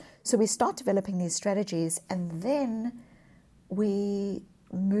us. So we start developing these strategies, and then we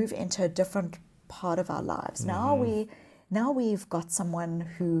move into a different part of our lives. Now we've got someone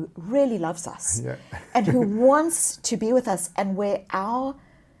who really loves us and who wants to be with us, and where our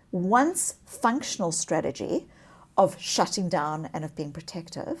once functional strategy of shutting down and of being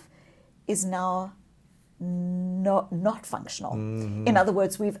protective is now not functional. In other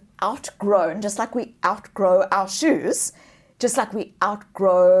words, we've outgrown, just like we outgrow our shoes, just like we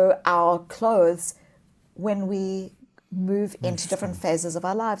outgrow our clothes, when we move into different phases of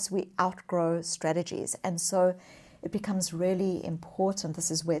our lives, we outgrow strategies. And so it becomes really important, this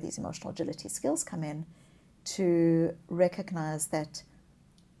is where these emotional agility skills come in, to recognize that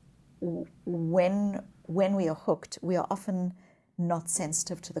when we are hooked, we are often not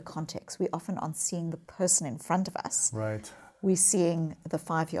sensitive to the context. We often aren't seeing the person in front of us. Right. We're seeing the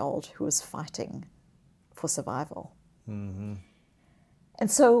 5-year-old who is fighting for survival. And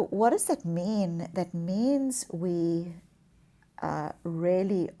so what does that mean? That means we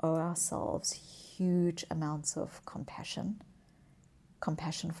really owe ourselves huge amounts of compassion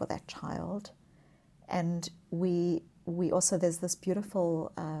for that child. And we also, there's this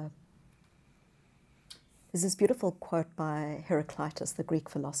beautiful quote by Heraclitus, the Greek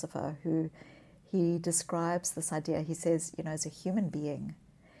philosopher, who he describes this idea. He says, you know, as a human being,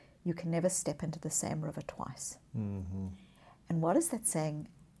 you can never step into the same river twice. And what is that saying?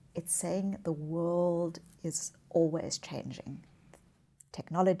 It's saying the world is always changing.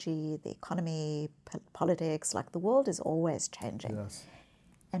 Technology, the economy, politics, like the world is always changing. Yes.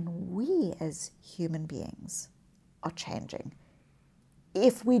 And we as human beings are changing.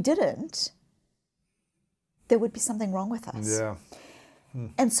 If we didn't, there would be something wrong with us. Yeah.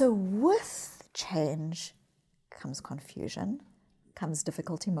 And so with change comes confusion, comes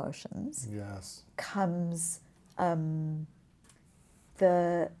difficult emotions, Yes. comes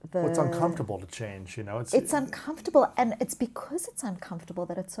Well, it's uncomfortable to change, you know. It's uncomfortable, and it's because it's uncomfortable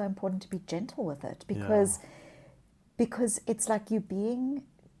that it's so important to be gentle with it, because it's like you being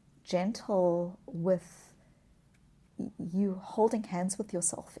gentle with you holding hands with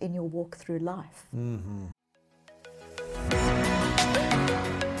yourself in your walk through life.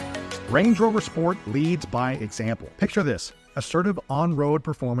 Range Rover Sport leads by example. Picture this. Assertive on-road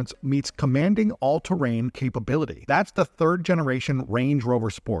performance meets commanding all-terrain capability. That's the third-generation Range Rover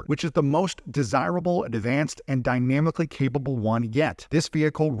Sport, which is the most desirable, advanced, and dynamically capable one yet. This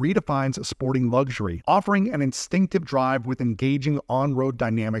vehicle redefines sporting luxury, offering an instinctive drive with engaging on-road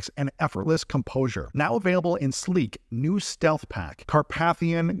dynamics and effortless composure. Now available in sleek, new Stealth Pack,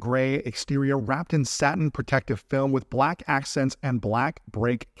 Carpathian gray exterior wrapped in satin protective film with black accents and black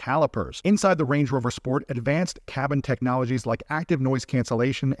brake calipers. Inside the Range Rover Sport, advanced cabin technologies technologies like active noise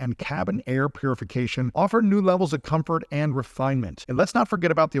cancellation and cabin air purification offer new levels of comfort and refinement. And let's not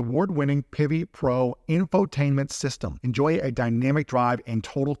forget about the award-winning Pivi Pro infotainment system. Enjoy a dynamic drive in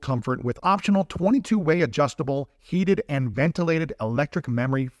total comfort with optional 22-way adjustable, heated and ventilated electric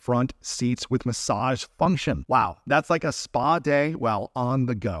memory front seats with massage function. Wow, that's like a spa day while on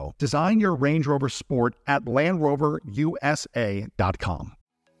the go. Design your Range Rover Sport at LandRoverUSA.com.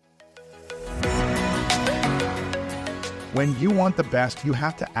 When you want the best, you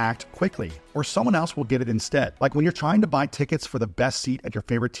have to act quickly, or someone else will get it instead. Like when you're trying to buy tickets for the best seat at your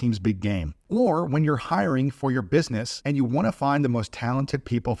favorite team's big game, or when you're hiring for your business and you want to find the most talented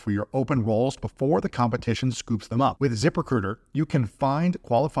people for your open roles before the competition scoops them up. With ZipRecruiter, you can find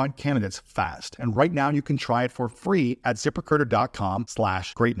qualified candidates fast. And right now you can try it for free at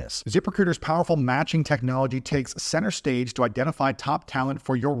ZipRecruiter.com/greatness. ZipRecruiter's powerful matching technology takes center stage to identify top talent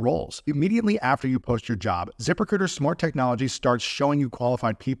for your roles. Immediately after you post your job, ZipRecruiter's smart technology starts showing you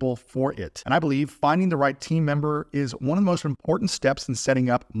qualified people for it. And I believe finding the right team member is one of the most important steps in setting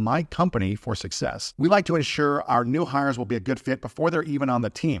up my company for success. We like to ensure our new hires will be a good fit before they're even on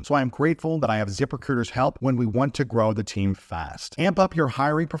the team. So I am grateful that I have ZipRecruiter's help when we want to grow the team fast. Amp up your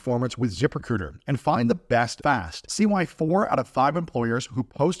hiring performance with ZipRecruiter and find the best fast. See why 4 out of 5 employers who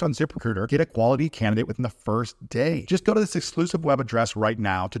post on ZipRecruiter get a quality candidate within the first day. Just go to this exclusive web address right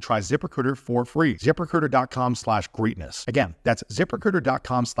now to try ZipRecruiter for free. ZipRecruiter.com/greatness. Again, that's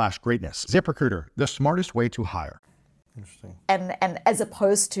ZipRecruiter.com/greatness. ZipRecruiter, the smartest way to hire. Interesting. And as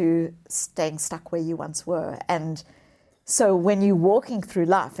opposed to staying stuck where you once were. And so when you're walking through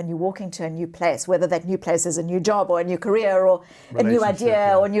life and you're walking to a new place, whether that new place is a new job or a new career or a new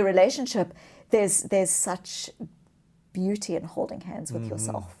idea or a new relationship, there's such beauty in holding hands with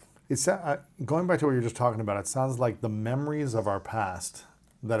yourself. It's going back to what you're just talking about, it sounds like the memories of our past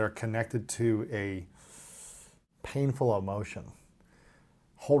that are connected to a painful emotion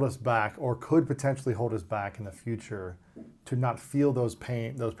hold us back, or could potentially hold us back in the future to not feel those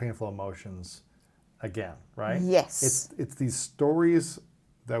painful emotions again, right? Yes. It's these stories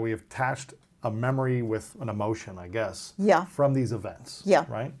that we have attached a memory with an emotion, I guess, from these events,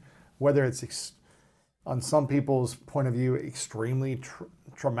 right? Whether it's on some people's point of view extremely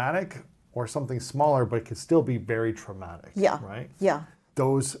traumatic, or something smaller but it could still be very traumatic, right? Yeah.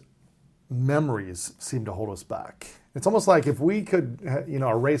 Those memories seem to hold us back. It's almost like if we could,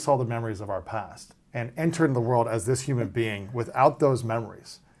 erase all the memories of our past and enter in the world as this human being without those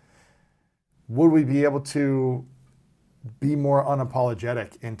memories, would we be able to be more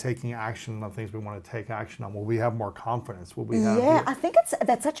unapologetic in taking action on things we want to take action on? Will we have more confidence? Will we have? I think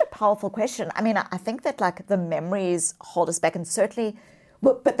that's such a powerful question. I mean, I think that like the memories hold us back, and certainly,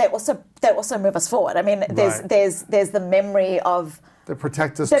 but they also move us forward. I mean, there's the memory of they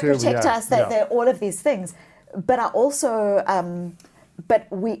protect us. They're all of these things. But I also, but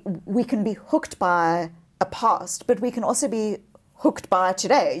we can be hooked by a past, but we can also be hooked by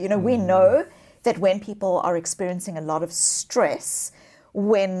today. We know that when people are experiencing a lot of stress,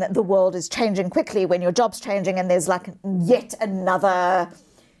 when the world is changing quickly, when your job's changing, and there's like yet another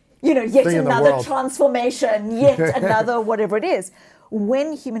transformation, yet another whatever it is,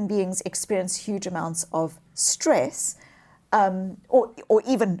 when human beings experience huge amounts of stress, or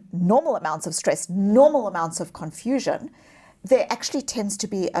even normal amounts of stress, normal amounts of confusion, there actually tends to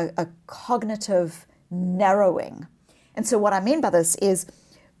be a cognitive narrowing. And so what I mean by this is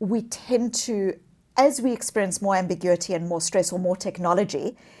we tend to, as we experience more ambiguity and more stress or more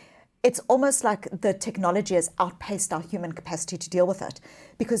technology, it's almost like the technology has outpaced our human capacity to deal with it.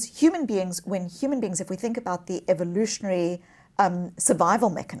 Because human beings, if we think about the evolutionary survival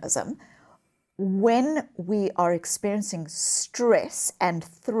mechanism, when we are experiencing stress and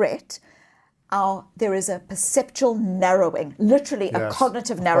threat, there is a perceptual narrowing, literally a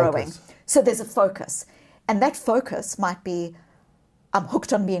cognitive narrowing. Focus. So there's a focus. And that focus might be, I'm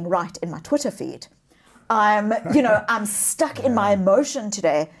hooked on being right in my Twitter feed. I'm stuck in my emotion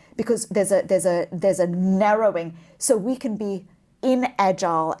today because there's a narrowing. So we can be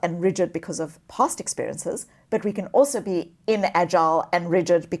inagile and rigid because of past experiences, but we can also be inagile and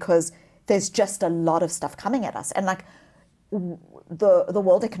rigid because there's just a lot of stuff coming at us. And like the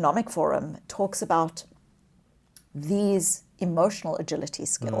World Economic Forum talks about these emotional agility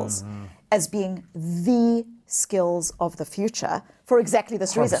skills as being the skills of the future for exactly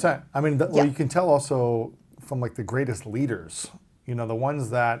this 100%. Reason. I mean, you can tell also from like the greatest leaders, the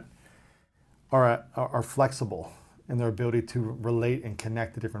ones that are flexible in their ability to relate and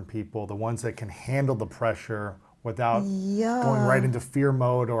connect to different people, the ones that can handle the pressure without going right into fear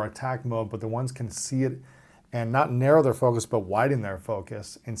mode or attack mode, but the ones can see it and not narrow their focus, but widen their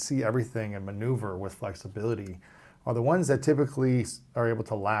focus and see everything and maneuver with flexibility are the ones that typically are able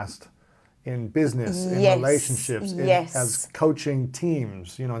to last in business, in Yes, relationships, yes. as coaching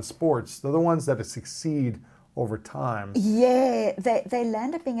teams, in sports. They're the ones that succeed over time. Yeah, they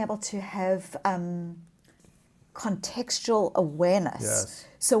land up being able to have contextual awareness. Yes.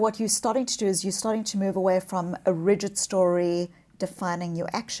 So what you're starting to do is you're starting to move away from a rigid story defining your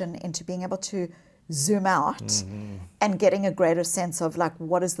action into being able to zoom out and getting a greater sense of like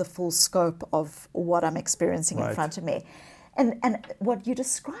what is the full scope of what I'm experiencing in Right. front of me. And what you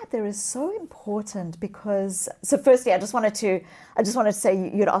described there is so important because, so firstly, I just wanted to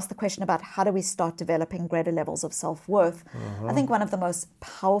say you'd asked the question about how do we start developing greater levels of self-worth. I think one of the most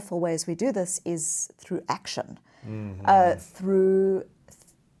powerful ways we do this is through action, through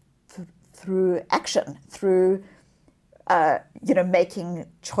action, through making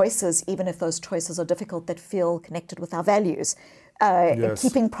choices, even if those choices are difficult, that feel connected with our values. Yes.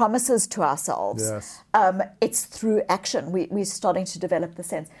 Keeping promises to ourselves. Yes. It's through action. We're starting to develop the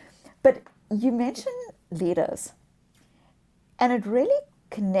sense. But you mentioned leaders, and it really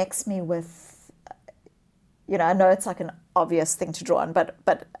connects me with, I know it's like an obvious thing to draw on, but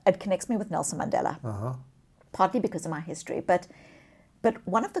it connects me with Nelson Mandela, partly because of my history. But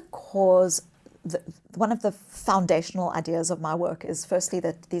one of the one of the foundational ideas of my work is firstly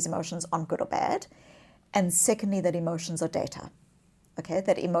that these emotions aren't good or bad, and secondly that emotions are data. Okay,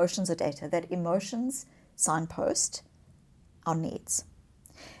 that emotions are data, that emotions signpost our needs.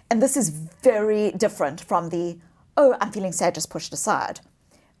 And this is very different from I'm feeling sad, just push it aside.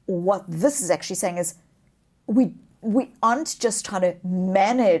 What this is actually saying is we aren't just trying to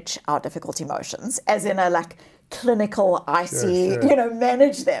manage our difficult emotions, as in a like clinical, icy, Sure.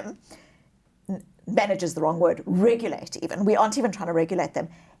 Manage them. Manage is the wrong word, regulate even. We aren't even trying to regulate them.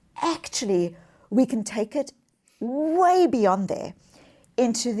 Actually, we can take it way beyond there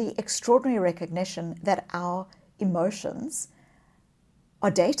into the extraordinary recognition that our emotions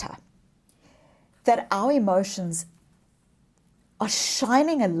are data, that our emotions are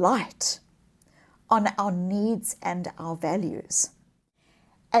shining a light on our needs and our values.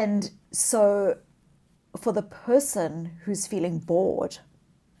 And so for the person who's feeling bored,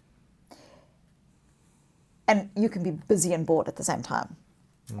 and you can be busy and bored at the same time,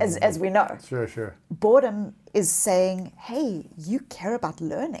 as we know. Sure. Boredom is saying, hey, you care about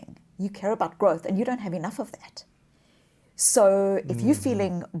learning, you care about growth, and you don't have enough of that. So if you're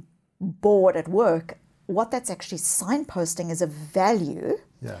feeling bored at work, what that's actually signposting is a value.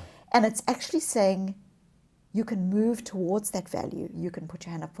 Yeah. And it's actually saying you can move towards that value. You can put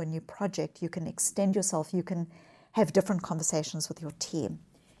your hand up for a new project. You can extend yourself. You can have different conversations with your team.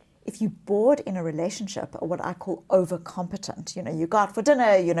 If you're bored in a relationship, or what I call overcompetent, you go out for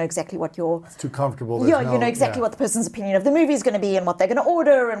dinner, you know exactly what It's too comfortable. you know exactly what the person's opinion of the movie is going to be and what they're going to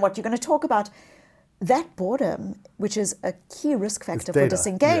order and what you're going to talk about. That boredom, which is a key risk factor for data,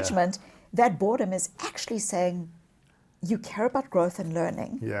 disengagement, that boredom is actually saying you care about growth and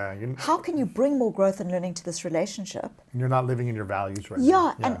learning. Yeah. How can you bring more growth and learning to this relationship? You're not living in your values right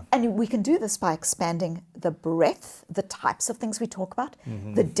now. And we can do this by expanding the breadth, the types of things we talk about,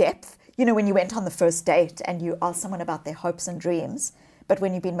 the depth. When you went on the first date and you ask someone about their hopes and dreams, but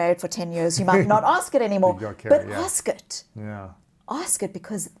when you've been married for 10 years, you might not ask it anymore. You don't care, but yeah. ask it. Yeah. Ask it,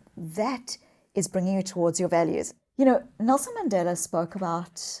 because that is bringing you towards your values. Nelson Mandela spoke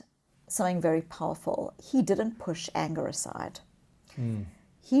about something very powerful. He didn't push anger aside.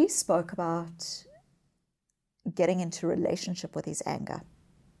 He spoke about getting into relationship with his anger.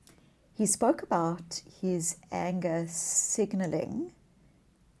 He spoke about his anger signaling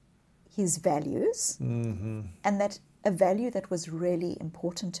his values, and that a value that was really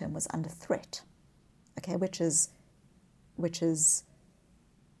important to him was under threat, okay, which is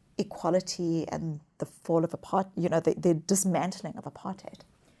equality and the fall of the dismantling of apartheid.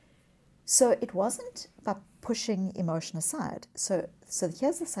 So it wasn't about pushing emotion aside. So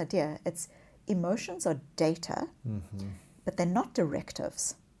here's this idea. It's emotions are data, but they're not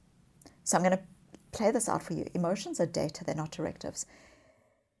directives. So I'm going to play this out for you. Emotions are data, they're not directives.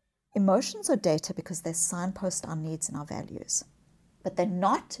 Emotions are data because they signpost our needs and our values, but they're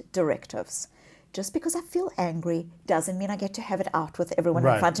not directives. Just because I feel angry doesn't mean I get to have it out with everyone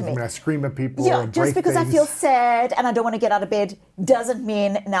in front of me. I scream at people. Yeah, and just break because things. I feel sad and I don't want to get out of bed doesn't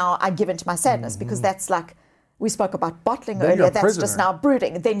mean now I give into my sadness, because that's like, we spoke about bottling Then you're earlier, a that's just prisoner. now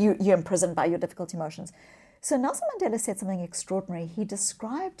brooding. Then you're imprisoned by your difficult emotions. So Nelson Mandela said something extraordinary. He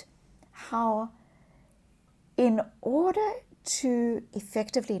described how in order to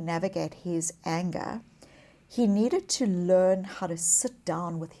effectively navigate his anger, he needed to learn how to sit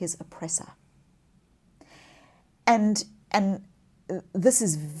down with his oppressor. And this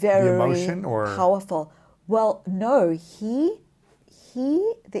is very emotion or powerful. Well, no,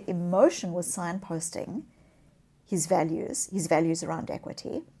 the emotion was signposting his values around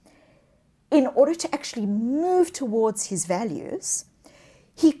equity. In order to actually move towards his values,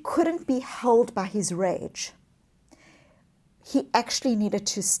 he couldn't be held by his rage. He actually needed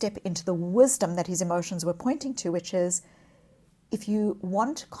to step into the wisdom that his emotions were pointing to, which is, if you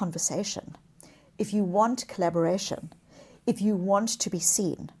want conversation, if you want collaboration, if you want to be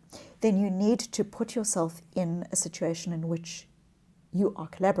seen, then you need to put yourself in a situation in which you are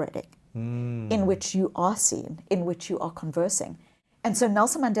collaborating, in which you are seen, in which you are conversing. And so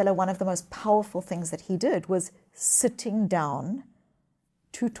Nelson Mandela, one of the most powerful things that he did was sitting down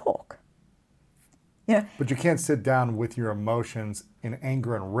to talk. You know, But you can't sit down with your emotions in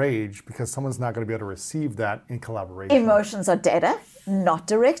anger and rage, because someone's not going to be able to receive that in collaboration. emotions are data, not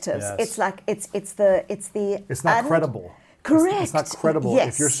directives. Yes. It's like it's not credible. Correct. It's not credible.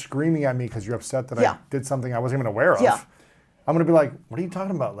 Yes. If you're screaming at me because you're upset that Yeah. I did something I wasn't even aware of, Yeah. I'm going to be like, what are you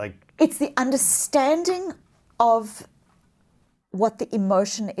talking about? Like, It's the understanding of what the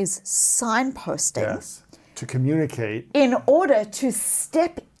emotion is signposting yes, to communicate. in order to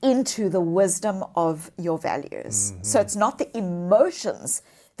step into the wisdom of your values. So it's not the emotions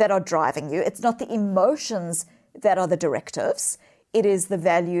that are driving you. It's not the emotions that are the directives. It is the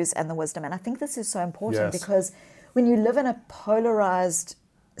values and the wisdom. And I think this is so important Yes. because when you live in a polarized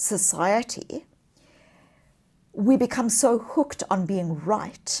society, we become so hooked on being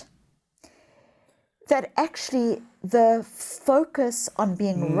right that actually the focus on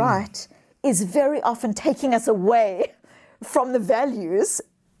being right is very often taking us away from the values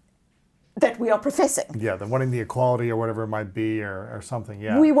that we are professing. Yeah, the wanting the equality or whatever it might be, or something.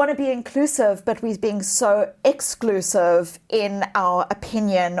 Yeah. We want to be inclusive, but we're being so exclusive in our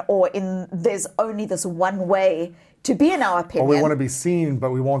opinion, or in there's only this one way to be in our or opinion. we want to be seen,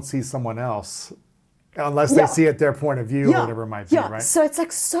 but we won't see someone else unless they Yeah. see it their point of view or whatever it might be, right? So it's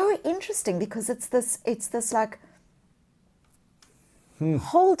like so interesting because it's this like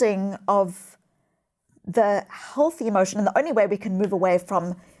holding of the healthy emotion, and the only way we can move away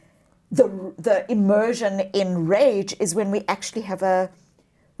from the immersion in rage is when we actually have a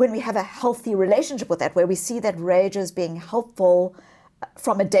healthy relationship with that, where we see that rage as being helpful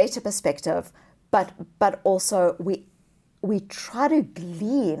from a data perspective, but also we try to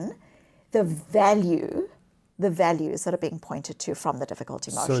glean the values that are being pointed to from the difficult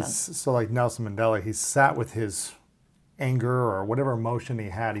emotion. So like Nelson Mandela, he sat with his anger or whatever emotion he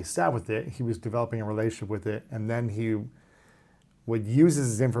had. He sat with it. He was developing a relationship with it, and then he would use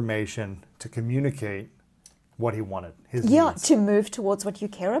his information to communicate what he wanted, his needs. To move towards what you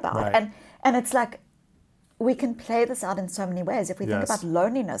care about. Right. And it's like we can play this out in so many ways. If we think Yes. about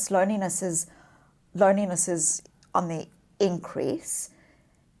loneliness is on the increase.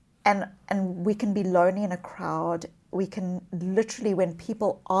 And we can be lonely in a crowd. We can literally, when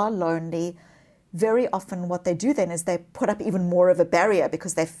people are lonely, very often what they do then is they put up even more of a barrier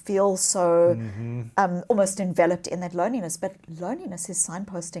because they feel so almost enveloped in that loneliness. But loneliness is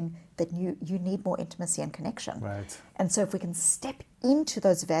signposting that you need more intimacy and connection. Right. And so if we can step into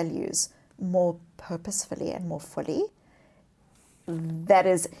those values more purposefully and more fully, that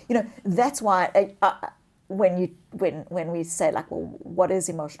is, that's why when we say like, well, what is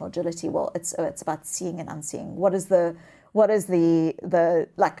emotional agility? Well, it's about seeing and unseeing. What is the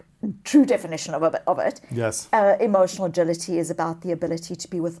like true definition of it? Yes. Emotional agility is about the ability to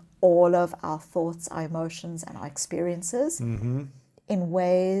be with all of our thoughts, our emotions, and our experiences in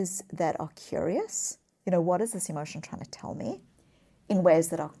ways that are curious. What is this emotion trying to tell me? In ways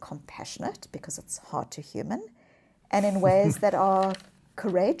that are compassionate, because it's hard to human, and in ways that are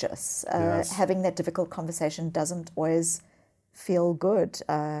courageous. Yes. Having that difficult conversation doesn't always feel good.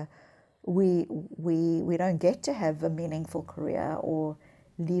 We don't get to have a meaningful career or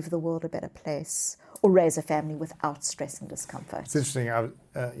leave the world a better place or raise a family without stress and discomfort. It's interesting.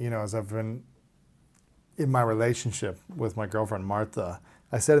 As I've been in my relationship with my girlfriend Martha,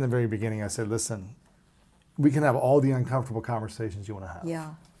 I said in the very beginning, I said, listen, we can have all the uncomfortable conversations you want to have.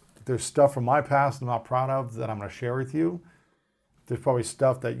 Yeah. There's stuff from my past I'm not proud of that I'm going to share with you. There's probably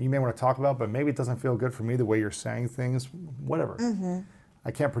stuff that you may want to talk about, but maybe it doesn't feel good for me the way you're saying things, whatever.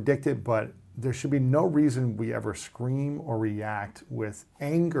 I can't predict it, but there should be no reason we ever scream or react with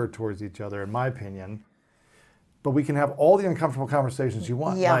anger towards each other, in my opinion. But we can have all the uncomfortable conversations you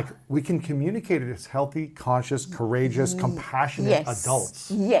want. Yeah. Like, we can communicate it as healthy, conscious, courageous, compassionate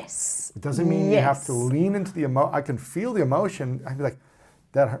adults. Yes. It doesn't mean you have to lean into the emotion. I can feel the emotion. I'd be like,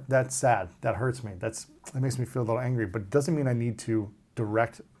 that's sad. That hurts me. That makes me feel a little angry. But it doesn't mean I need to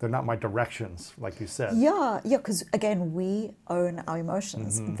they're not my directions, like you said. Yeah, because again, we own our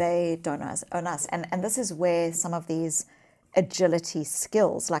emotions. They don't own us. And this is where some of these agility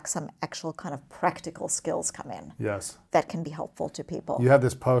skills, like some actual kind of practical skills, come in. Yes. That can be helpful to people. You have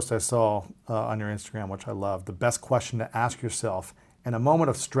this post I saw on your Instagram, which I love. The best question to ask yourself in a moment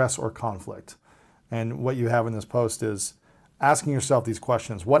of stress or conflict. And what you have in this post is asking yourself these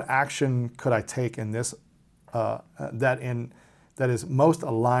questions. What action could I take in this that is most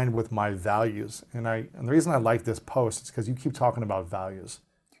aligned with my values? And the reason I like this post is because you keep talking about values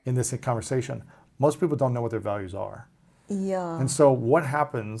in this conversation. Most people don't know what their values are. Yeah. And so what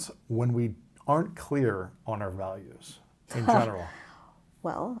happens when we aren't clear on our values in general?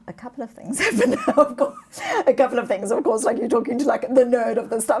 Well, a couple of things happen, of course. A couple of things, of course, like you're talking to like the nerd of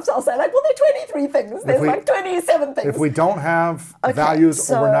the stuff. So I'll say like, well, there are 23 things. There's like 27 things. If we don't have values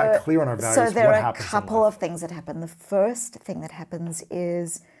or we're not clear on our values, so there what are happens? A couple of things that happen. The first thing that happens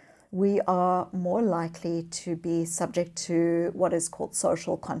is we are more likely to be subject to what is called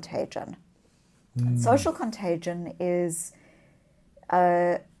social contagion. Social contagion is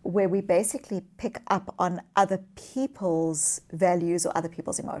where we basically pick up on other people's values or other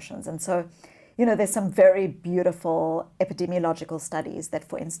people's emotions. And so, there's some very beautiful epidemiological studies that,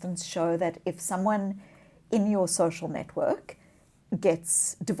 for instance, show that if someone in your social network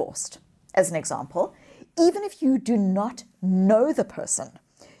gets divorced, as an example, even if you do not know the person,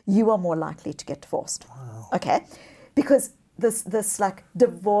 you are more likely to get divorced. Wow. Okay? Because this like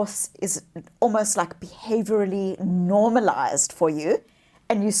divorce is almost like behaviorally normalized for you,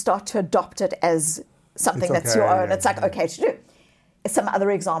 and you start to adopt it as something that's your own. It's like okay to do. Some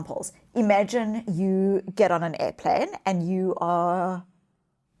other examples. Imagine you get on an airplane and you are,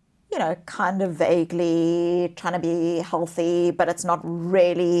 kind of vaguely trying to be healthy, but it's not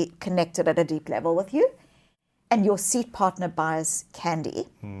really connected at a deep level with you. And your seat partner buys candy.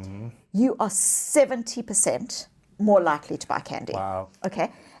 Mm-hmm. You are 70% more likely to buy candy. Wow.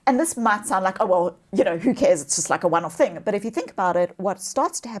 Okay. And this might sound like, oh, well, who cares? It's just like a one-off thing. But if you think about it, what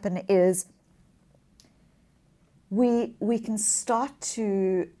starts to happen is we can start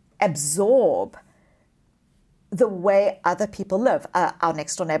to absorb the way other people live. Our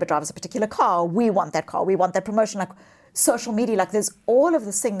next door neighbor drives a particular car. We want that car. We want that promotion. Like social media, like there's all of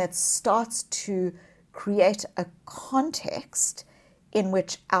this thing that starts to create a context in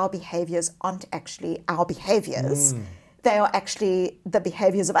which our behaviors aren't actually our behaviors. They are actually the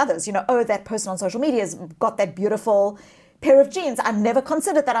behaviors of others. That person on social media has got that beautiful pair of jeans. I never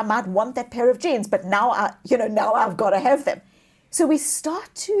considered that I might want that pair of jeans, but now I've got to have them. So we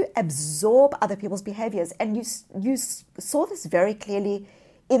start to absorb other people's behaviors. And you saw this very clearly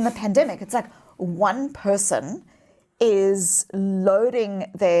in the pandemic. It's like one person is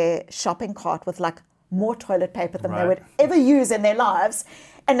loading their shopping cart with like more toilet paper than they would ever use in their lives.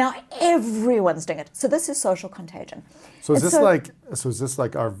 And now everyone's doing it. So this is social contagion. So is this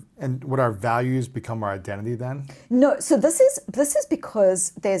like would our values become our identity then? No. So this is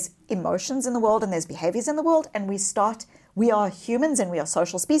because there's emotions in the world and there's behaviors in the world, and we are humans and we are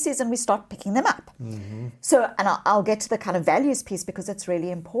social species, and we start picking them up. Mm-hmm. So, and I'll get to the kind of values piece because it's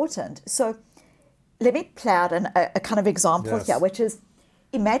really important. So let me play out a kind of example here, which is,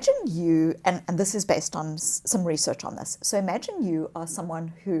 imagine you, and this is based on some research on this. So imagine you are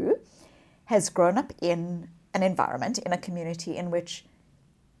someone who has grown up in an environment, in a community in which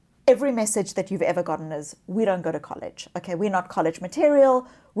every message that you've ever gotten is, we don't go to college. Okay, we're not college material.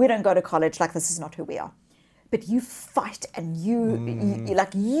 We don't go to college. Like, this is not who we are. But you fight and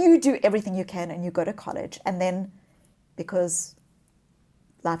you do everything you can and you go to college. And then because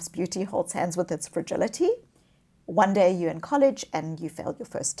life's beauty holds hands with its fragility, one day you're in college and you failed your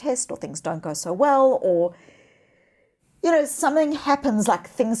first test, or things don't go so well, or, something happens, like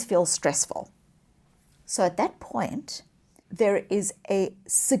things feel stressful. So at that point, there is a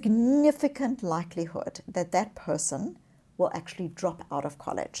significant likelihood that that person will actually drop out of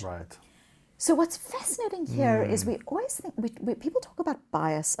college. Right. So what's fascinating here is we always think, people talk about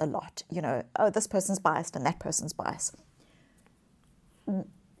bias a lot. This person's biased and that person's biased.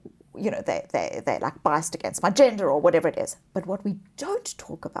 They're like biased against my gender or whatever it is. But what we don't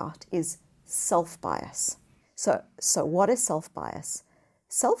talk about is self-bias. So what is self-bias?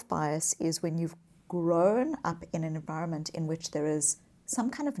 Self-bias is when you've grown up in an environment in which there is some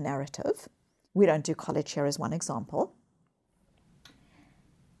kind of narrative. We don't do college here as one example.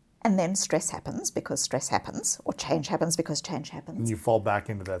 And then stress happens because stress happens, or change happens because change happens. And you fall back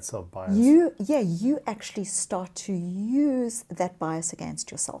into that self-bias. You actually start to use that bias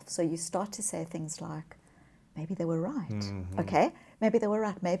against yourself. So you start to say things like, maybe they were right, okay? Maybe they were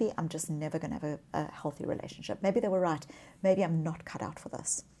right. Maybe I'm just never going to have a healthy relationship. Maybe they were right. Maybe I'm not cut out for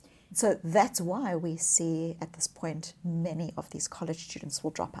this. So that's why we see at this point many of these college students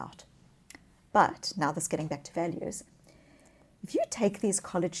will drop out. But now this getting back to values, if you take these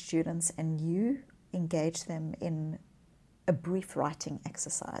college students and you engage them in a brief writing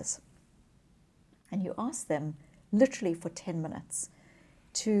exercise and you ask them literally for 10 minutes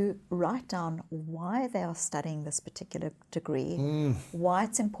to write down why they are studying this particular degree, why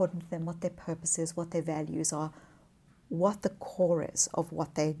it's important to them, what their purpose is, what their values are, what the core is of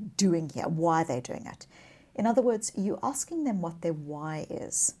what they're doing here, why they're doing it. In other words, you're asking them what their why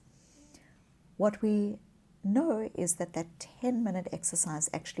is. What we know is that 10-minute exercise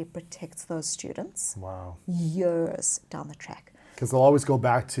actually protects those students years down the track. Because they'll always go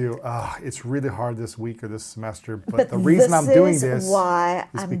back to, it's really hard this week or this semester, but the reason I'm doing this is why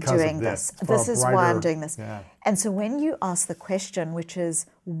I'm because doing of this. This is why I'm doing this. Yeah. And so when you ask the question, which is,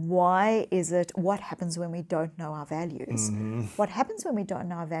 why is it, what happens when we don't know our values? What happens when we don't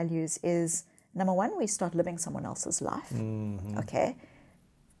know our values is, number one, we start living someone else's life, okay,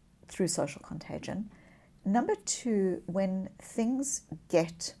 through social contagion. Number two, when things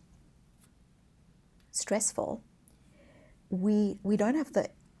get stressful, we don't have the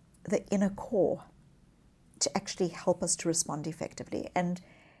inner core to actually help us to respond effectively. And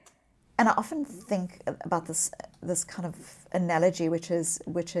I often think about this kind of analogy, which is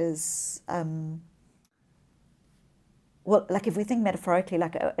well, like if we think metaphorically,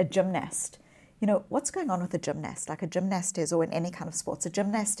 like a gymnast, you know, what's going on with a gymnast? Like a gymnast is, or in any kind of sports, a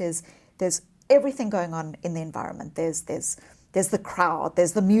gymnast is, there's everything going on in the environment. There's the crowd,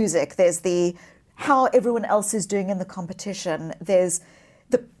 there's the music, there's the how everyone else is doing in the competition. There's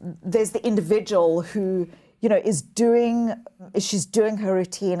the individual who, you know, she's doing her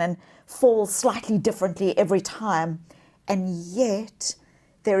routine and falls slightly differently every time. And yet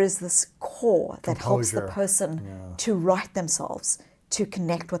there is this core that helps the person to right themselves, to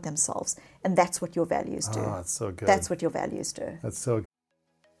connect with themselves. And that's what your values do. Oh, that's so good. That's what your values do. That's so good.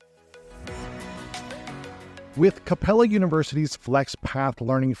 With Capella University's FlexPath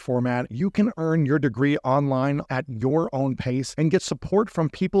learning format, you can earn your degree online at your own pace and get support from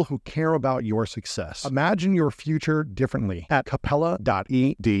people who care about your success. Imagine your future differently at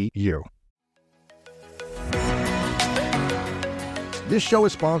capella.edu. This show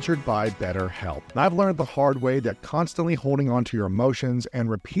is sponsored by BetterHelp. And I've learned the hard way that constantly holding on to your emotions and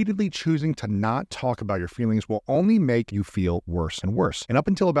repeatedly choosing to not talk about your feelings will only make you feel worse and worse. And up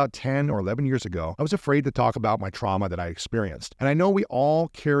until about 10 or 11 years ago, I was afraid to talk about my trauma that I experienced. And I know we all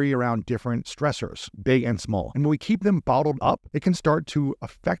carry around different stressors, big and small. And when we keep them bottled up, it can start to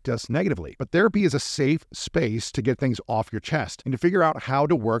affect us negatively. But therapy is a safe space to get things off your chest and to figure out how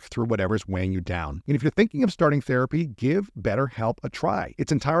to work through whatever's weighing you down. And if you're thinking of starting therapy, give BetterHelp a try.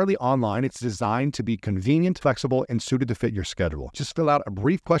 It's entirely online. It's designed to be convenient, flexible, and suited to fit your schedule. Just fill out a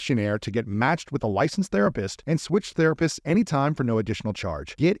brief questionnaire to get matched with a licensed therapist and switch therapists anytime for no additional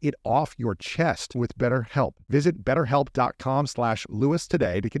charge. Get it off your chest with BetterHelp. Visit betterhelp.com/Lewis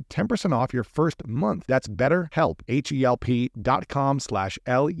today to get 10% off your first month. That's BetterHelp,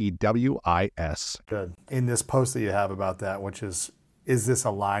 HELP.com/LEWIS. Good. In this post that you have about that, which is this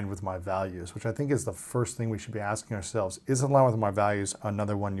aligned with my values? Which I think is the first thing we should be asking ourselves. Is it aligned with my values?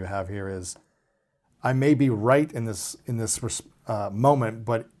 Another one you have here is, I may be right in this moment,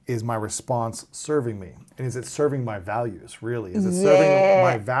 but is my response serving me? And is it serving my values, really? Is it serving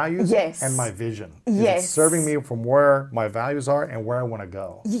my values and my vision? Is it serving me from where my values are and where I want to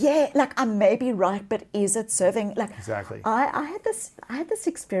go? Yeah, like I may be right, but is it serving? Like exactly. I had this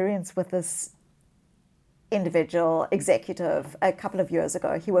experience with this individual executive a couple of years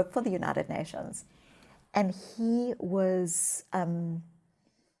ago. He worked for the United Nations, and he was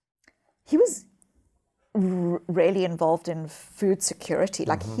really involved in food security.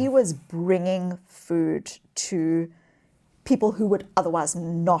 Like he was bringing food to people who would otherwise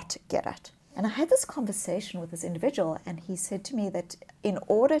not get it. And I had this conversation with this individual, and he said to me that in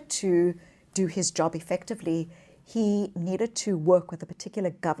order to do his job effectively, he needed to work with a particular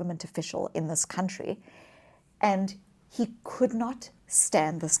government official in this country. And he could not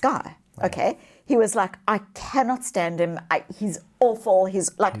stand this guy, okay? He was like, I cannot stand him. He's awful. He's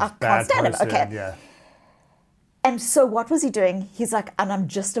I can't stand him, okay? Yeah. And so what was he doing? He's like, and I'm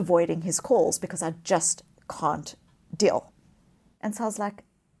just avoiding his calls because I just can't deal. And so I was like,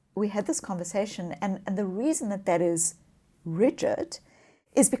 we had this conversation, and the reason that is rigid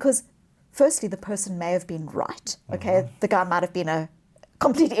is because, firstly, the person may have been right, okay? The guy might have been a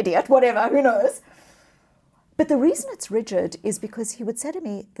complete idiot, whatever, who knows? But the reason it's rigid is because he would say to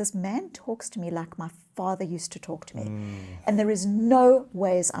me, this man talks to me like my father used to talk to me. And there is no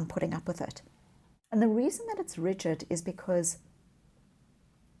ways I'm putting up with it. And the reason that it's rigid is because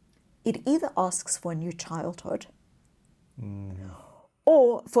it either asks for a new childhood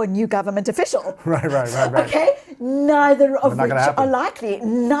or for a new government official. Right. Okay? Neither of which are likely.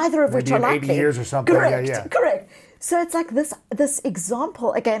 Neither of which are likely. Maybe in 80 years or something. Correct. So it's like this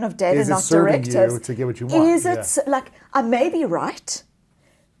example, again, of data, not serving directives. You to get what you want? Is it like, I may be right,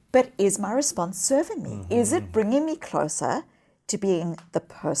 but is my response serving me? Is it bringing me closer to being the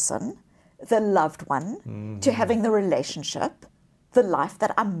person, the loved one, to having the relationship, the life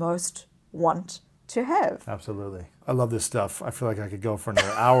that I most want to have? Absolutely. I love this stuff. I feel like I could go for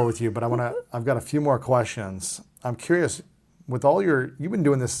another hour with you, but I've got a few more questions. I'm curious, with all you've been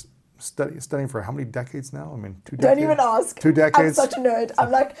doing this studying for how many decades now? I mean, 2 decades? Don't even ask. 2 decades? I'm such a nerd.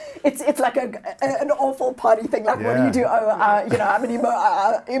 I'm like, it's like an awful party thing. Like, what do you do? I'm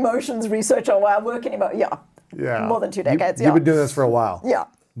an emotions researcher. Or I work in more than 2 decades. You've been doing this for a while. Yeah.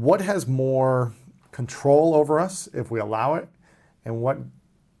 What has more control over us if we allow it, and what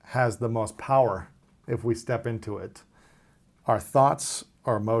has the most power if we step into it? Our thoughts,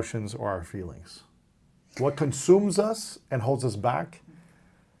 our emotions, or our feelings? What consumes us and holds us back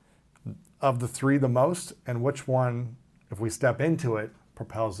of the three the most, and which one, if we step into it,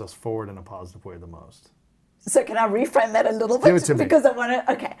 propels us forward in a positive way the most? So can I reframe that a little bit? Give it to me. Because I want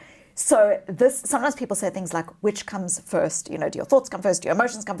to, okay. So sometimes people say things like, which comes first? Do your thoughts come first? Do your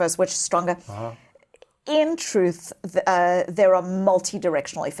emotions come first? Which is stronger? In truth, there are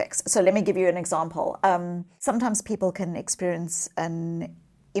multi-directional effects. So let me give you an example. Sometimes people can experience an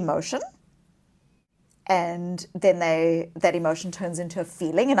emotion, and then that emotion turns into a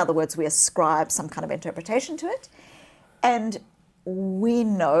feeling. In other words, we ascribe some kind of interpretation to it. And we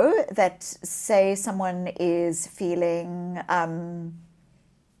know that, say, someone is feeling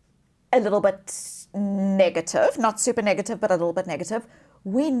a little bit negative, not super negative, but a little bit negative.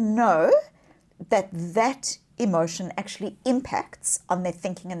 We know that emotion actually impacts on their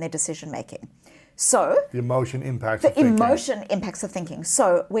thinking and their decision making. So the emotion impacts the thinking. Emotion impacts the thinking.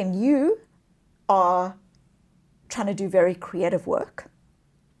 So when you are trying to do very creative work,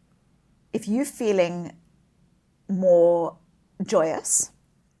 if you're feeling more joyous,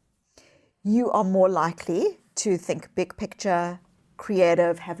 you are more likely to think big picture,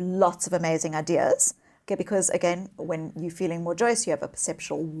 creative, have lots of amazing ideas. Okay, because again, when you're feeling more joyous, you have a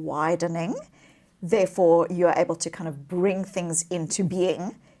perceptual widening. Therefore, you are able to kind of bring things into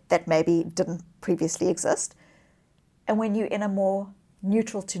being that maybe didn't previously exist. And when you're in a more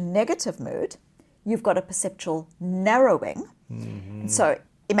neutral to negative mood, you've got a perceptual narrowing. And so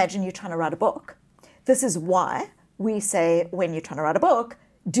imagine you're trying to write a book. This is why we say when you're trying to write a book,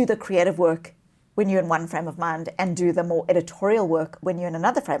 do the creative work when you're in one frame of mind and do the more editorial work when you're in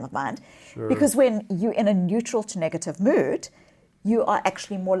another frame of mind. Sure. Because when you're in a neutral to negative mood, you are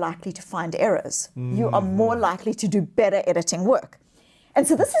actually more likely to find errors. You are more likely to do better editing work. And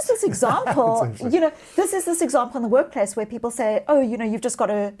so this is this example, this is this example in the workplace where people say,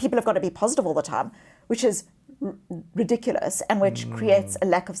 people have got to be positive all the time, which is ridiculous and which creates a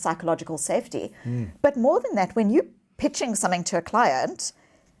lack of psychological safety. But more than that, when you're pitching something to a client,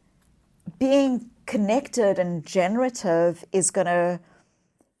 being connected and generative is going to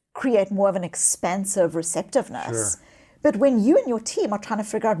create more of an expansive receptiveness. Sure. But when you and your team are trying to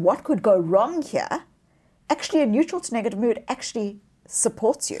figure out what could go wrong here, actually a neutral to negative mood actually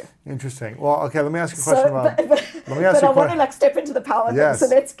supports you. Interesting. Well, okay, let me ask you a question about... But I want to step into the power thing, so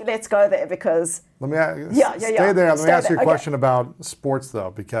let's go there because... Stay there. Let me ask you a question about sports, though,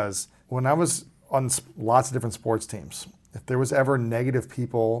 because when I was on lots of different sports teams, if there was ever negative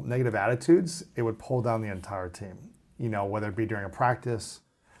people, negative attitudes, it would pull down the entire team. Whether it be during a practice,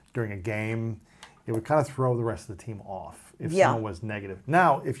 during a game, it would kind of throw the rest of the team off if someone was negative.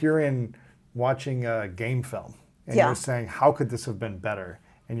 Now, if you're watching a game film and you're saying, how could this have been better?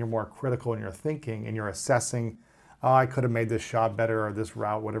 And you're more critical in your thinking and you're assessing, I could have made this shot better or this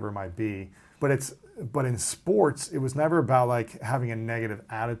route, whatever it might be. But in sports, it was never about like having a negative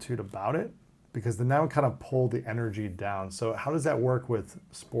attitude about it, because then that would kind of pull the energy down. So how does that work with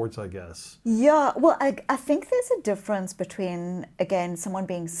sports, I guess? Yeah, well, I think there's a difference between, again, someone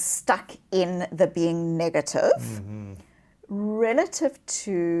being stuck in the being negative relative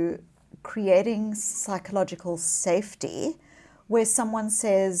to creating psychological safety where someone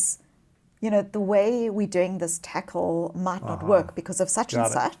says, the way we're doing this tackle might not work because of such and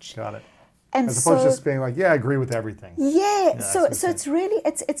such. Got it. And as opposed to just being like, I agree with everything. So it's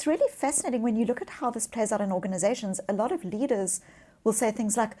really fascinating when you look at how this plays out in organizations. A lot of leaders will say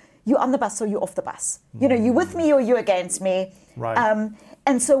things like, you're on the bus or you're off the bus. You know, you're with me or you're against me. Right.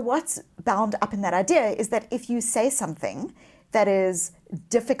 And so what's bound up in that idea is that if you say something that is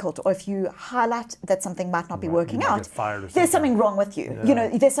difficult, or if you highlight that something might not be working out, there's something wrong with you. You know,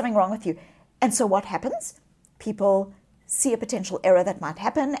 there's something wrong with you. And so what happens? People see a potential error that might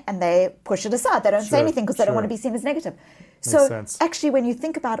happen and they push it aside. They don't say anything because they don't want to be seen as negative. So actually, when you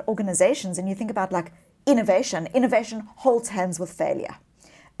think about organizations and you think about like innovation holds hands with failure.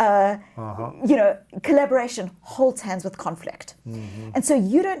 You know, collaboration holds hands with conflict. And so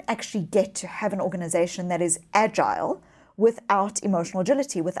you don't actually get to have an organization that is agile without emotional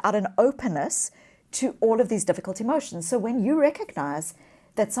agility, without an openness to all of these difficult emotions. So when you recognize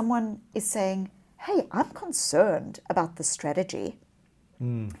that someone is saying, hey, I'm concerned about the strategy,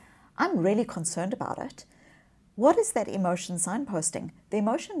 I'm really concerned about it, what is that emotion signposting? The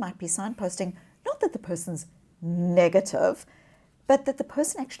emotion might be signposting not that the person's negative, but that the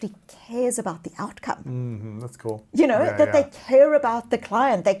person actually cares about the outcome. That's cool. You know, they care about the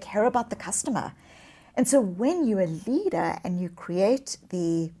client, they care about the customer. And so when you're a leader and you create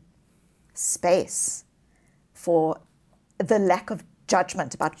the space for the lack of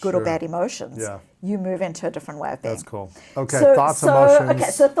judgment about good or bad emotions, you move into a different way of being. That's cool. Okay, thoughts, emotions. Okay,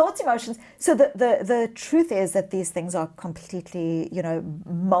 so thoughts, emotions. So the truth is that these things are completely, you know,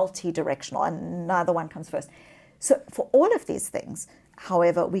 multi-directional and neither one comes first. So for all of these things,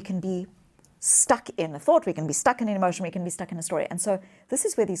 however, we can be stuck in a thought, we can be stuck in an emotion, we can be stuck in a story. And so this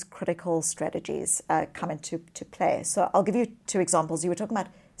is where these critical strategies come into play. So I'll give you 2 examples. You were talking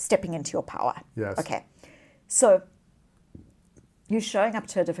about stepping into your power. Yes. Okay. So you're showing up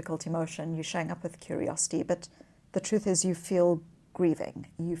to a difficult emotion, you're showing up with curiosity, but the truth is you feel grieving,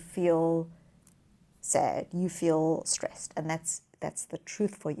 you feel sad, you feel stressed, and that's the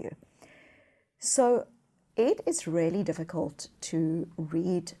truth for you. So it is really difficult to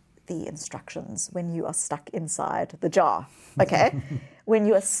read the instructions when you are stuck inside the jar, okay? When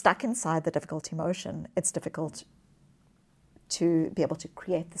you are stuck inside the difficult emotion, it's difficult to be able to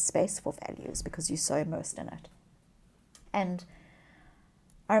create the space for values because you're so immersed in it. And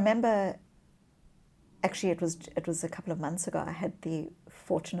I remember, actually it was a couple of months ago, I had the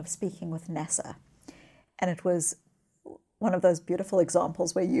fortune of speaking with NASA, and it was one of those beautiful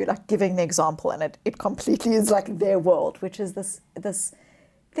examples where you're like giving the example and it completely is like their world, which is this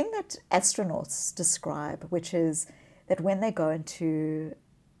thing that astronauts describe, which is that when they go into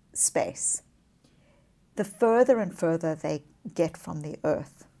space, the further and further they get from the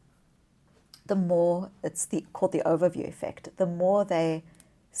Earth, the more, it's called the overview effect, the more they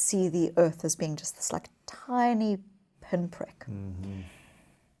see the Earth as being just this like tiny pinprick.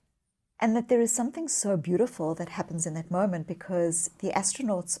 And that there is something so beautiful that happens in that moment because the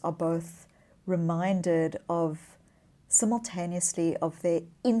astronauts are both reminded of simultaneously of their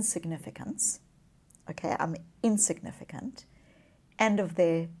insignificance, okay, I'm insignificant, and of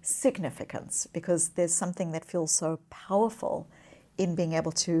their significance, because there's something that feels so powerful in being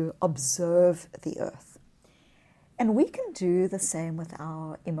able to observe the Earth. And we can do the same with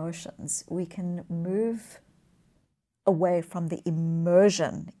our emotions. We can move away from the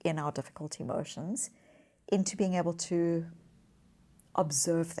immersion in our difficult emotions into being able to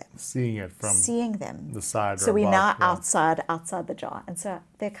observe them. Seeing them. The side. So we're now outside the jar. And so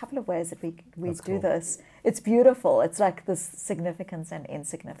there are a couple of ways that we do this. It's beautiful. It's like this significance and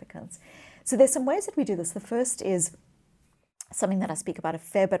insignificance. So there's some ways that we do this. The first is something that I speak about a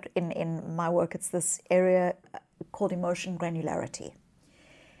fair bit in my work. It's this area called emotion granularity.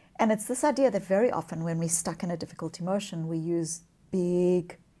 And it's this idea that very often when we're stuck in a difficult emotion, we use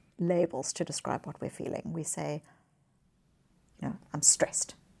big labels to describe what we're feeling. We say, you know, I'm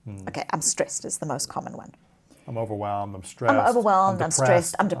stressed. Okay, I'm stressed is the most common one. I'm overwhelmed, I'm stressed. I'm overwhelmed, I'm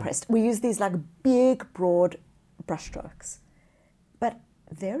stressed, I'm depressed. We use these like big, broad brushstrokes. But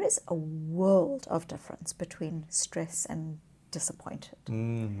there is a world of difference between stress and disappointed,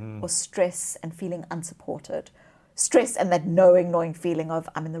 or stress and feeling unsupported, stress and that gnawing feeling of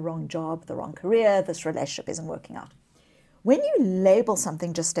I'm in the wrong job, the wrong career, this relationship isn't working out. When you label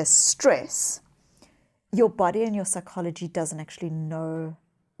something just as stress, your body and your psychology doesn't actually know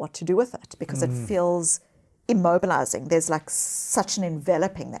what to do with it because it feels immobilizing. There's like such an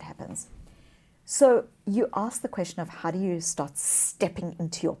enveloping that happens. So you ask the question of how do you start stepping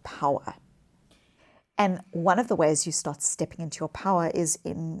into your power? And one of the ways you start stepping into your power is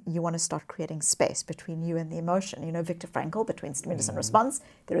you want to start creating space between you and the emotion. You know, Viktor Frankl, between stimulus and response,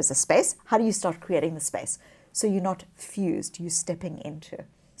 there is a space. How do you start creating the space? So you're not fused, you're stepping into.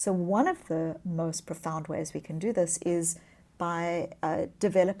 So one of the most profound ways we can do this is by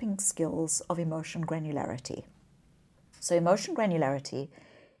developing skills of emotion granularity. So emotion granularity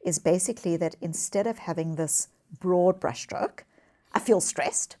is basically that instead of having this broad brushstroke, I feel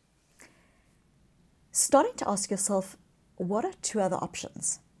stressed, starting to ask yourself, what are two other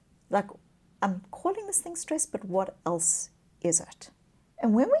options? Like, I'm calling this thing stress, but what else is it?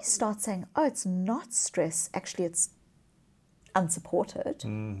 And when we start saying, oh, it's not stress, actually it's unsupported,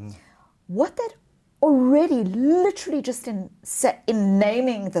 what that already, literally just in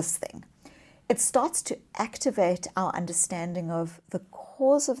naming this thing, it starts to activate our understanding of the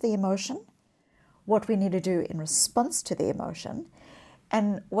cause of the emotion, what we need to do in response to the emotion,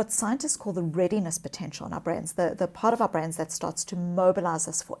 and what scientists call the readiness potential in our brains, the part of our brains that starts to mobilize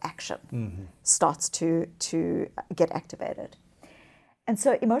us for action, starts to get activated. And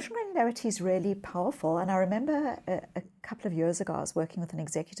so emotion granularity is really powerful. And I remember a couple of years ago, I was working with an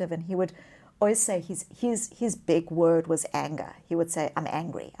executive, and he would always say his big word was anger. He would say, I'm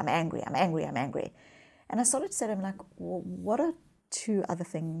angry, I'm angry, I'm angry, I'm angry. And I started to say to him, like, well, what are two other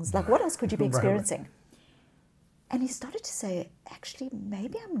things? Like, what else could you be experiencing? And he started to say, actually,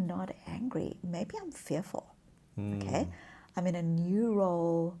 maybe I'm not angry. Maybe I'm fearful. Okay? I'm in a new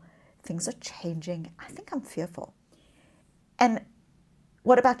role. Things are changing. I think I'm fearful. And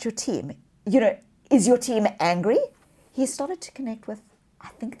what about your team? You know, is your team angry? He started to connect with, I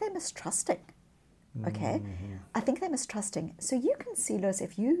think they're mistrusting. Okay? I think they're mistrusting. So you can see, Lewis,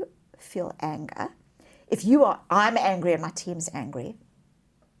 if you feel anger, if you are, I'm angry and my team's angry,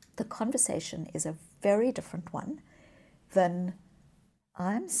 the conversation is a very different one than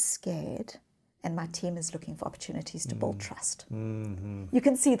I'm scared and my team is looking for opportunities to build trust. You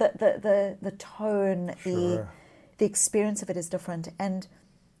can see that the tone, the experience of it is different. And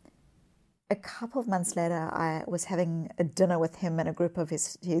a couple of months later, I was having a dinner with him and a group of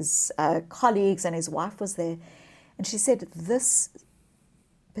his colleagues, and his wife was there. And she said this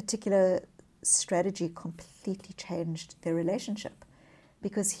particular strategy completely changed their relationship,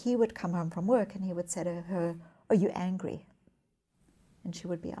 because he would come home from work and he would say to her, are you angry? And she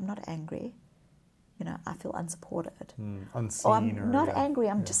would be, I'm not angry. You know, I feel unsupported. Unseen. Or I'm not angry,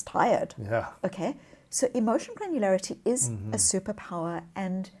 I'm just tired. Yeah. Okay? So emotion granularity is a superpower,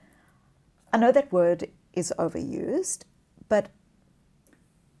 and I know that word is overused, but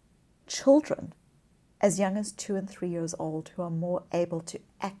children as young as 2 and 3 years old who are more able to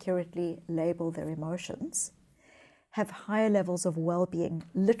accurately label their emotions have higher levels of well-being,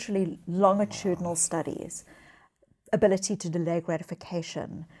 literally longitudinal studies, ability to delay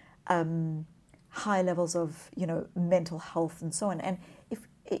gratification, high levels of, you know, mental health and so on. And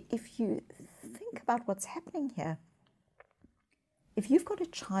if you think about what's happening here, if you've got a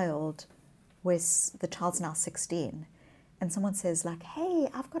child where the child's now 16 and someone says like, hey,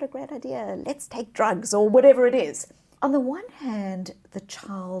 I've got a great idea, let's take drugs or whatever it is. On the one hand, the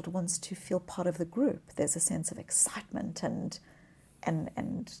child wants to feel part of the group. There's a sense of excitement and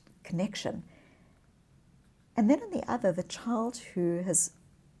connection. And then on the other, the child who has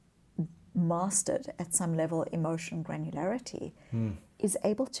mastered at some level emotion granularity is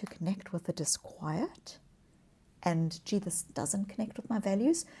able to connect with the disquiet and, gee, this doesn't connect with my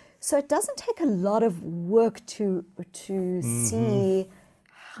values. So it doesn't take a lot of work to see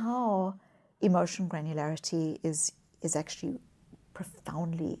how emotion granularity is actually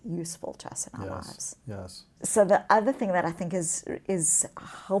profoundly useful to us in our lives. Yes. So the other thing that I think is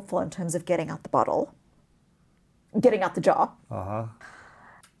helpful in terms of getting out the bottle, getting out the jar,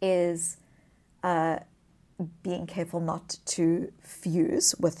 is being careful not to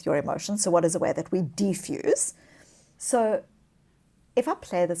fuse with your emotions. So what is a way that we defuse? So if I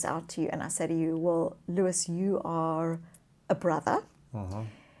play this out to you and I say to you, well, Lewis, you are a brother,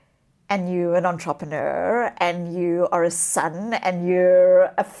 and you're an entrepreneur, and you are a son, and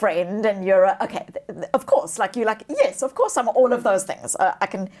you're a friend, and you're okay, of course, like you're like, yes, of course I'm all of those things.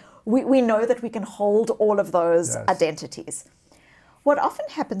 We know that we can hold all of those identities. What often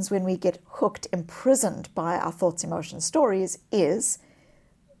happens when we get hooked, imprisoned by our thoughts, emotions, stories is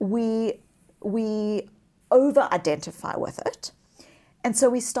we over-identify with it. And so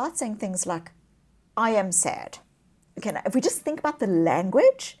we start saying things like, I am sad. Okay, now if we just think about the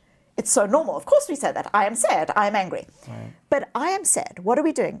language, it's so normal. Of course we say that. I am sad. I am angry. Right. But I am sad. What are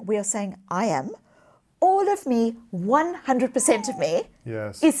we doing? We are saying I am. All of me, 100% of me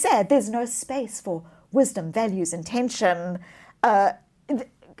is sad. There's no space for wisdom, values, intention,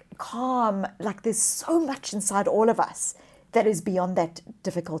 calm. Like there's so much inside all of us that is beyond that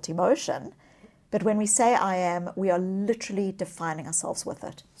difficult emotion. But when we say I am, we are literally defining ourselves with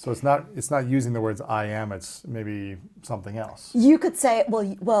it. So it's not using the words I am, it's maybe something else. You could say,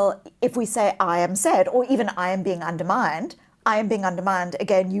 well, if we say I am sad, or even I am being undermined,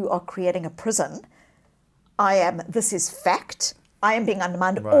 again, you are creating a prison. this is fact. I am being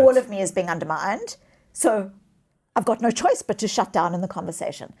undermined. Right. All of me is being undermined. So I've got no choice but to shut down in the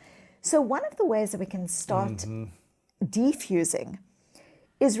conversation. So one of the ways that we can start defusing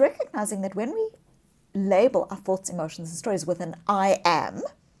is recognizing that when we label our thoughts, emotions, and stories with an I am,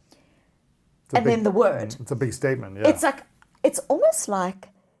 then the word. It's a big statement, yeah. It's almost like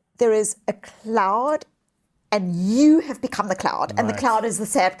there is a cloud and you have become the cloud, and the cloud is the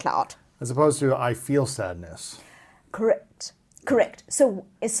sad cloud. As opposed to I feel sadness. Correct. So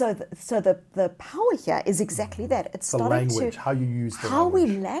the power here is exactly that. It's The language, how you use the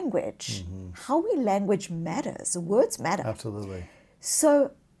language. How we language matters. Words matter. Absolutely.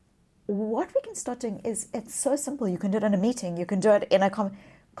 So what we can start doing is, it's so simple. You can do it in a meeting. You can do it in a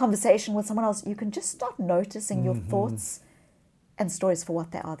conversation with someone else. You can just start noticing your thoughts and stories for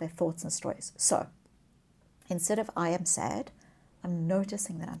what they are, their thoughts and stories. So instead of I am sad, I'm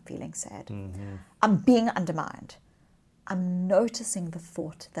noticing that I'm feeling sad. I'm being undermined. I'm noticing the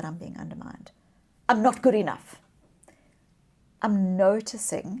thought that I'm being undermined. I'm not good enough. I'm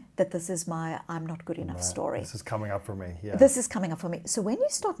noticing that this is my I'm not good enough story. This is coming up for me. Yeah. This is coming up for me. So when you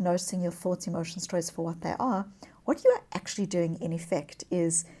start noticing your thoughts, emotions, stories for what they are, what you are actually doing in effect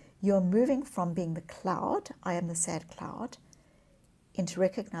is you're moving from being the cloud, I am the sad cloud, into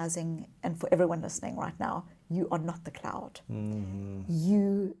recognizing, and for everyone listening right now, you are not the cloud.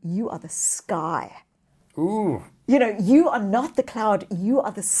 You are the sky. Ooh. You are not the cloud, you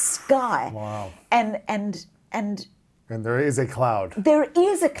are the sky. Wow. And there is a cloud. There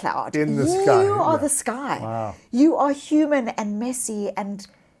is a cloud. In the sky. You are the sky. Wow. You are human and messy and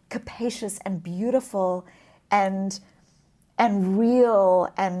capacious and beautiful and real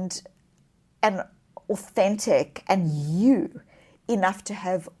and authentic and you enough to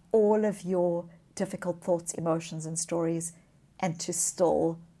have all of your difficult thoughts, emotions, and stories, and to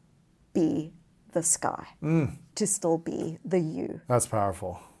still be the sky, to still be the you. That's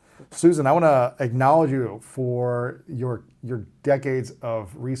powerful. Susan, I want to acknowledge you for your decades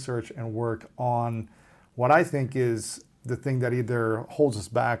of research and work on what I think is the thing that either holds us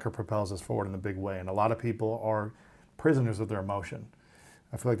back or propels us forward in a big way. And a lot of people are prisoners of their emotion.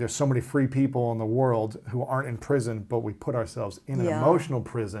 I feel like there's so many free people in the world who aren't in prison, but we put ourselves in an emotional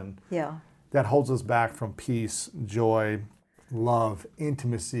prison that holds us back from peace, joy, love,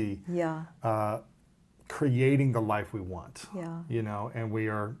 intimacy, creating the life we want. And we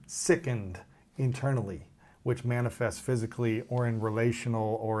are sickened internally, which manifests physically or in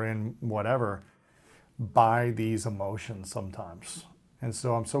relational or in whatever by these emotions sometimes. And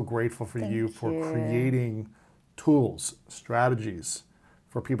so I'm so grateful for you for creating tools, strategies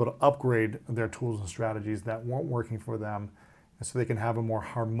for people to upgrade their tools and strategies that weren't working for them, and so they can have a more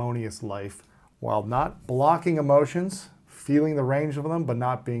harmonious life while not blocking emotions, feeling the range of them, but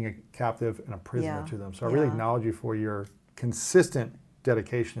not being a captive and a prisoner to them. So I really acknowledge you for your consistent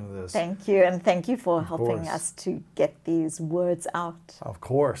dedication to this. Thank you, and thank you for helping us to get these words out. Of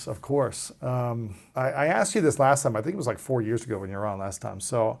course. I asked you this last time. I think it was like 4 years ago when you were on last time.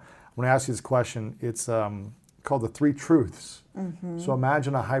 So when I ask you this question, it's called the 3 truths. So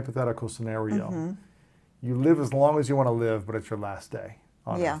imagine a hypothetical scenario. You live as long as you want to live, but it's your last day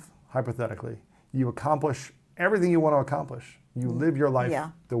on Earth. Hypothetically, you accomplish everything you want to accomplish. You live your life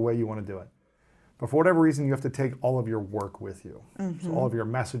the way you want to do it. But for whatever reason, you have to take all of your work with you. So all of your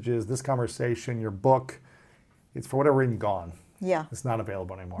messages, this conversation, your book, it's for whatever reason gone. It's not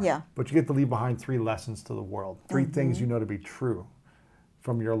available anymore. But you get to leave behind 3 lessons to the world. 3 things you know to be true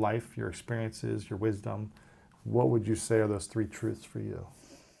from your life, your experiences, your wisdom. What would you say are those 3 truths for you?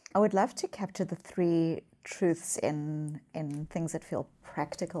 I would love to capture the 3 truths in things that feel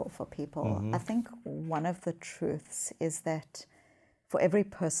practical for people. I think one of the truths is that for every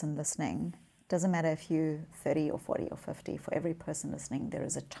person listening, doesn't matter if you're 30 or 40 or 50, for every person listening, there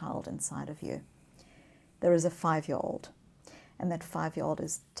is a child inside of you. There is a 5-year-old, and that 5-year-old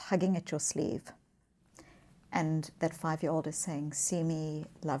is tugging at your sleeve. And that 5-year-old is saying, see me,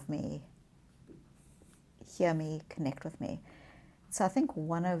 love me, hear me, connect with me. So I think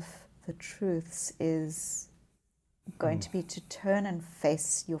one of the truths is going to be to turn and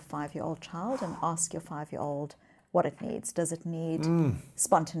face your 5-year-old child and ask your 5-year-old what it needs. Does it need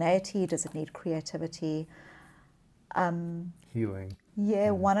spontaneity? Does it need creativity? Healing.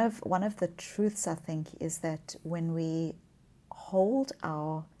 Yeah, one of the truths, I think, is that when we hold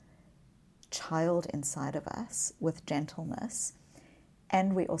our child inside of us with gentleness,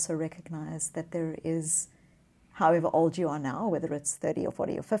 and we also recognize that there is, however old you are now, whether it's 30 or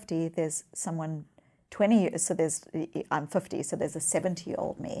 40 or 50, there's someone 20 years, so I'm 50, so there's a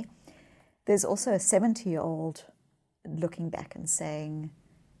 70-year-old me. There's also a 70-year-old looking back and saying,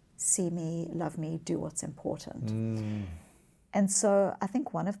 see me, love me, do what's important. And so I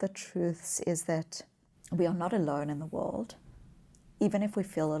think one of the truths is that we are not alone in the world. Even if we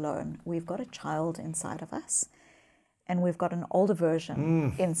feel alone, we've got a child inside of us, and we've got an older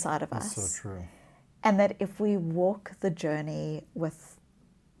version inside of us. That's so true. And that if we walk the journey with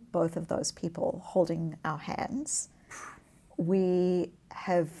both of those people holding our hands, we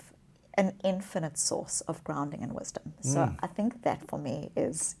have an infinite source of grounding and wisdom. So I think that for me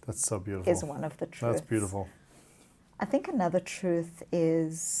is That's so beautiful. is one of the truths. That's beautiful. I think another truth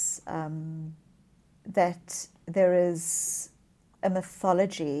is that there is a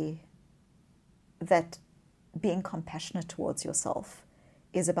mythology that being compassionate towards yourself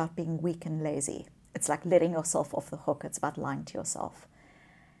is about being weak and lazy. It's like letting yourself off the hook. It's about lying to yourself.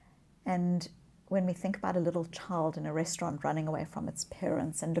 And when we think about a little child in a restaurant running away from its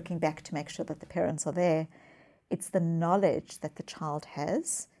parents and looking back to make sure that the parents are there, it's the knowledge that the child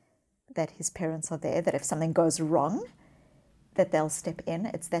has that his parents are there, that if something goes wrong, that they'll step in.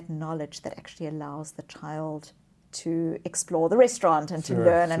 It's that knowledge that actually allows the child to explore the restaurant and to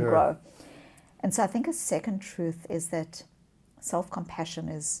learn and grow. And so I think a second truth is that self-compassion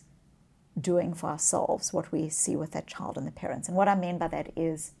is doing for ourselves what we see with that child and the parents. And what I mean by that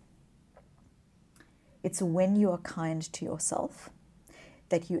is it's when you are kind to yourself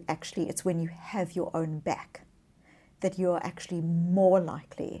that you actually, it's when you have your own back that you are actually more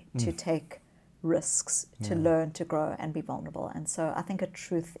likely to take risks, to learn, to grow, and be vulnerable. And so I think a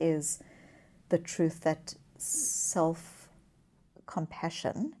truth is the truth that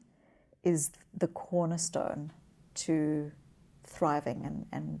self-compassion is the cornerstone to thriving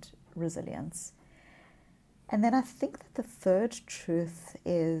and resilience. And then I think that the third truth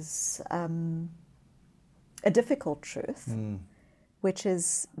is a difficult truth, which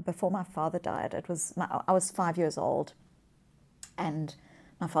is before my father died, I was 5 years old, and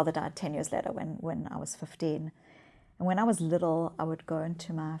my father died 10 years later when I was 15. And when I was little, I would go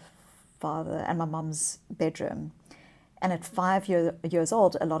into my father and my mom's bedroom. And at 5 years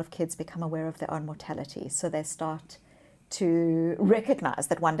old, a lot of kids become aware of their own mortality. So they start to recognize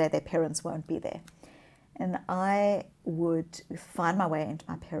that one day their parents won't be there. And I would find my way into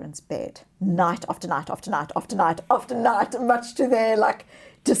my parents' bed night after night after night after night after night, much to their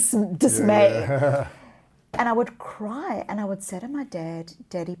dismay. Yeah. And I would cry and I would say to my dad,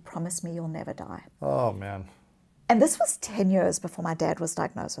 "Daddy, promise me you'll never die." Oh, man. And this was 10 years before my dad was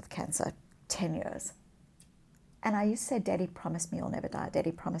diagnosed with cancer. 10 years. And I used to say, "Daddy, promise me you'll never die.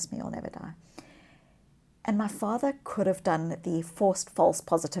 Daddy, promise me you'll never die." And my father could have done the forced false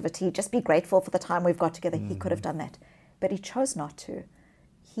positivity, just be grateful for the time we've got together. He could have done that, but he chose not to.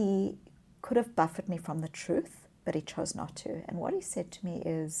 He could have buffered me from the truth, but he chose not to. And what he said to me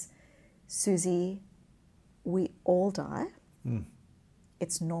is, "Susie, we all die.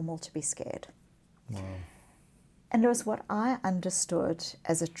 It's normal to be scared." Wow. And it was what I understood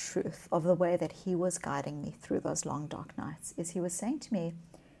as a truth of the way that he was guiding me through those long, dark nights, is he was saying to me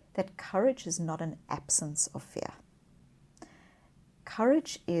that courage is not an absence of fear.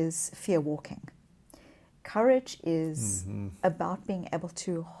 Courage is fear walking. Courage is about being able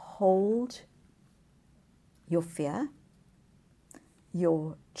to hold your fear,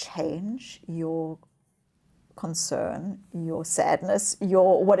 your change, your concern, your sadness,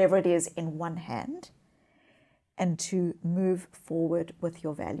 your whatever it is in one hand, and to move forward with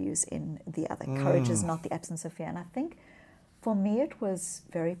your values in the other. Courage is not the absence of fear. And I think for me it was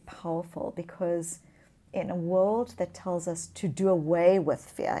very powerful, because in a world that tells us to do away with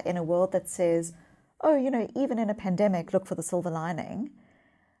fear, in a world that says, oh, even in a pandemic, look for the silver lining,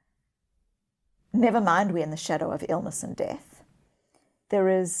 never mind we're in the shadow of illness and death, there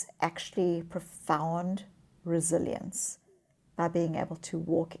is actually profound resilience by being able to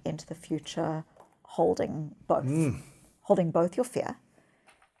walk into the future holding both your fear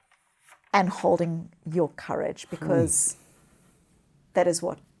and holding your courage, because that is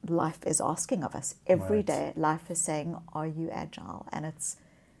what life is asking of us. Every day life is saying, are you agile? And it's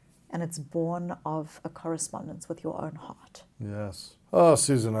born of a correspondence with your own heart. Yes. Oh,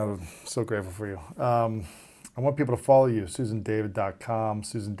 Susan, I'm so grateful for you. I want people to follow you, SusanDavid.com,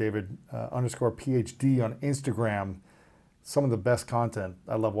 SusanDavid _PhD on Instagram. Some of the best content.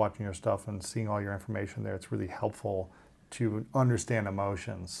 I love watching your stuff and seeing all your information there. It's really helpful to understand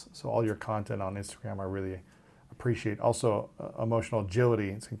emotions. So all your content on Instagram I really appreciate. Also, Emotional Agility.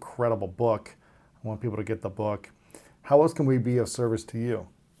 It's an incredible book. I want people to get the book. How else can we be of service to you?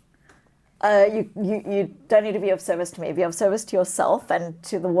 You don't need to be of service to me. Be of service to yourself and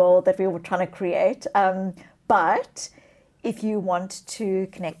to the world that we were trying to create. But if you want to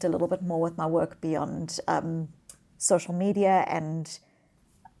connect a little bit more with my work beyond social media and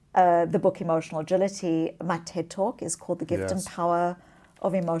the book Emotional Agility. My TED Talk is called The Gift and Yes. Power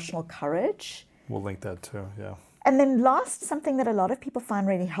of Emotional Courage. We'll link that too, yeah. And then last, something that a lot of people find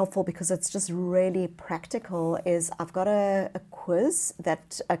really helpful because it's just really practical is I've got a quiz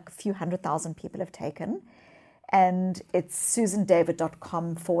that a few 100,000 people have taken. And it's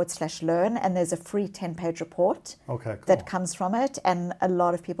susandavid.com/learn. And there's a free 10-page report Okay, cool. that comes from it. And a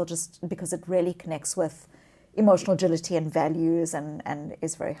lot of people just, because it really connects with emotional agility and values and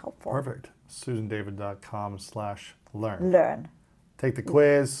is very helpful. Perfect. susandavid.com/learn. Learn. Take the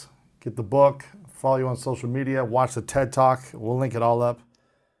quiz, get the book, follow you on social media, watch the TED Talk. We'll link it all up.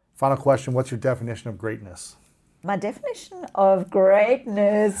 Final question, what's your definition of greatness? My definition of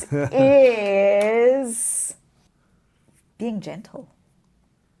greatness is being gentle.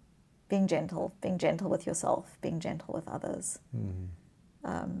 Being gentle with yourself, being gentle with others.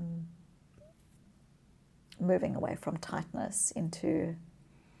 Moving away from tightness into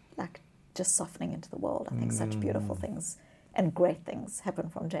like just softening into the world. I think such beautiful things and great things happen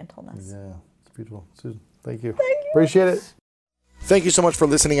from gentleness. Yeah, it's beautiful. Susan, thank you. Thank you. Appreciate it. Thank you so much for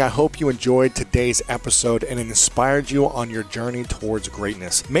listening. I hope you enjoyed today's episode and it inspired you on your journey towards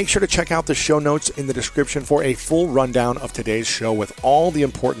greatness. Make sure to check out the show notes in the description for a full rundown of today's show with all the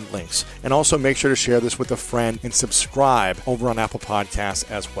important links. And also make sure to share this with a friend and subscribe over on Apple Podcasts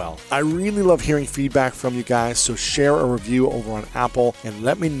as well. I really love hearing feedback from you guys, so share a review over on Apple and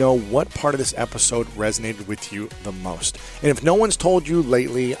let me know what part of this episode resonated with you the most. And if no one's told you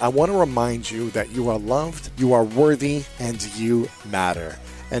lately, I want to remind you that you are loved, you are worthy, and you matter.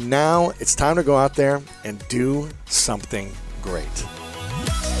 And now it's time to go out there and do something great.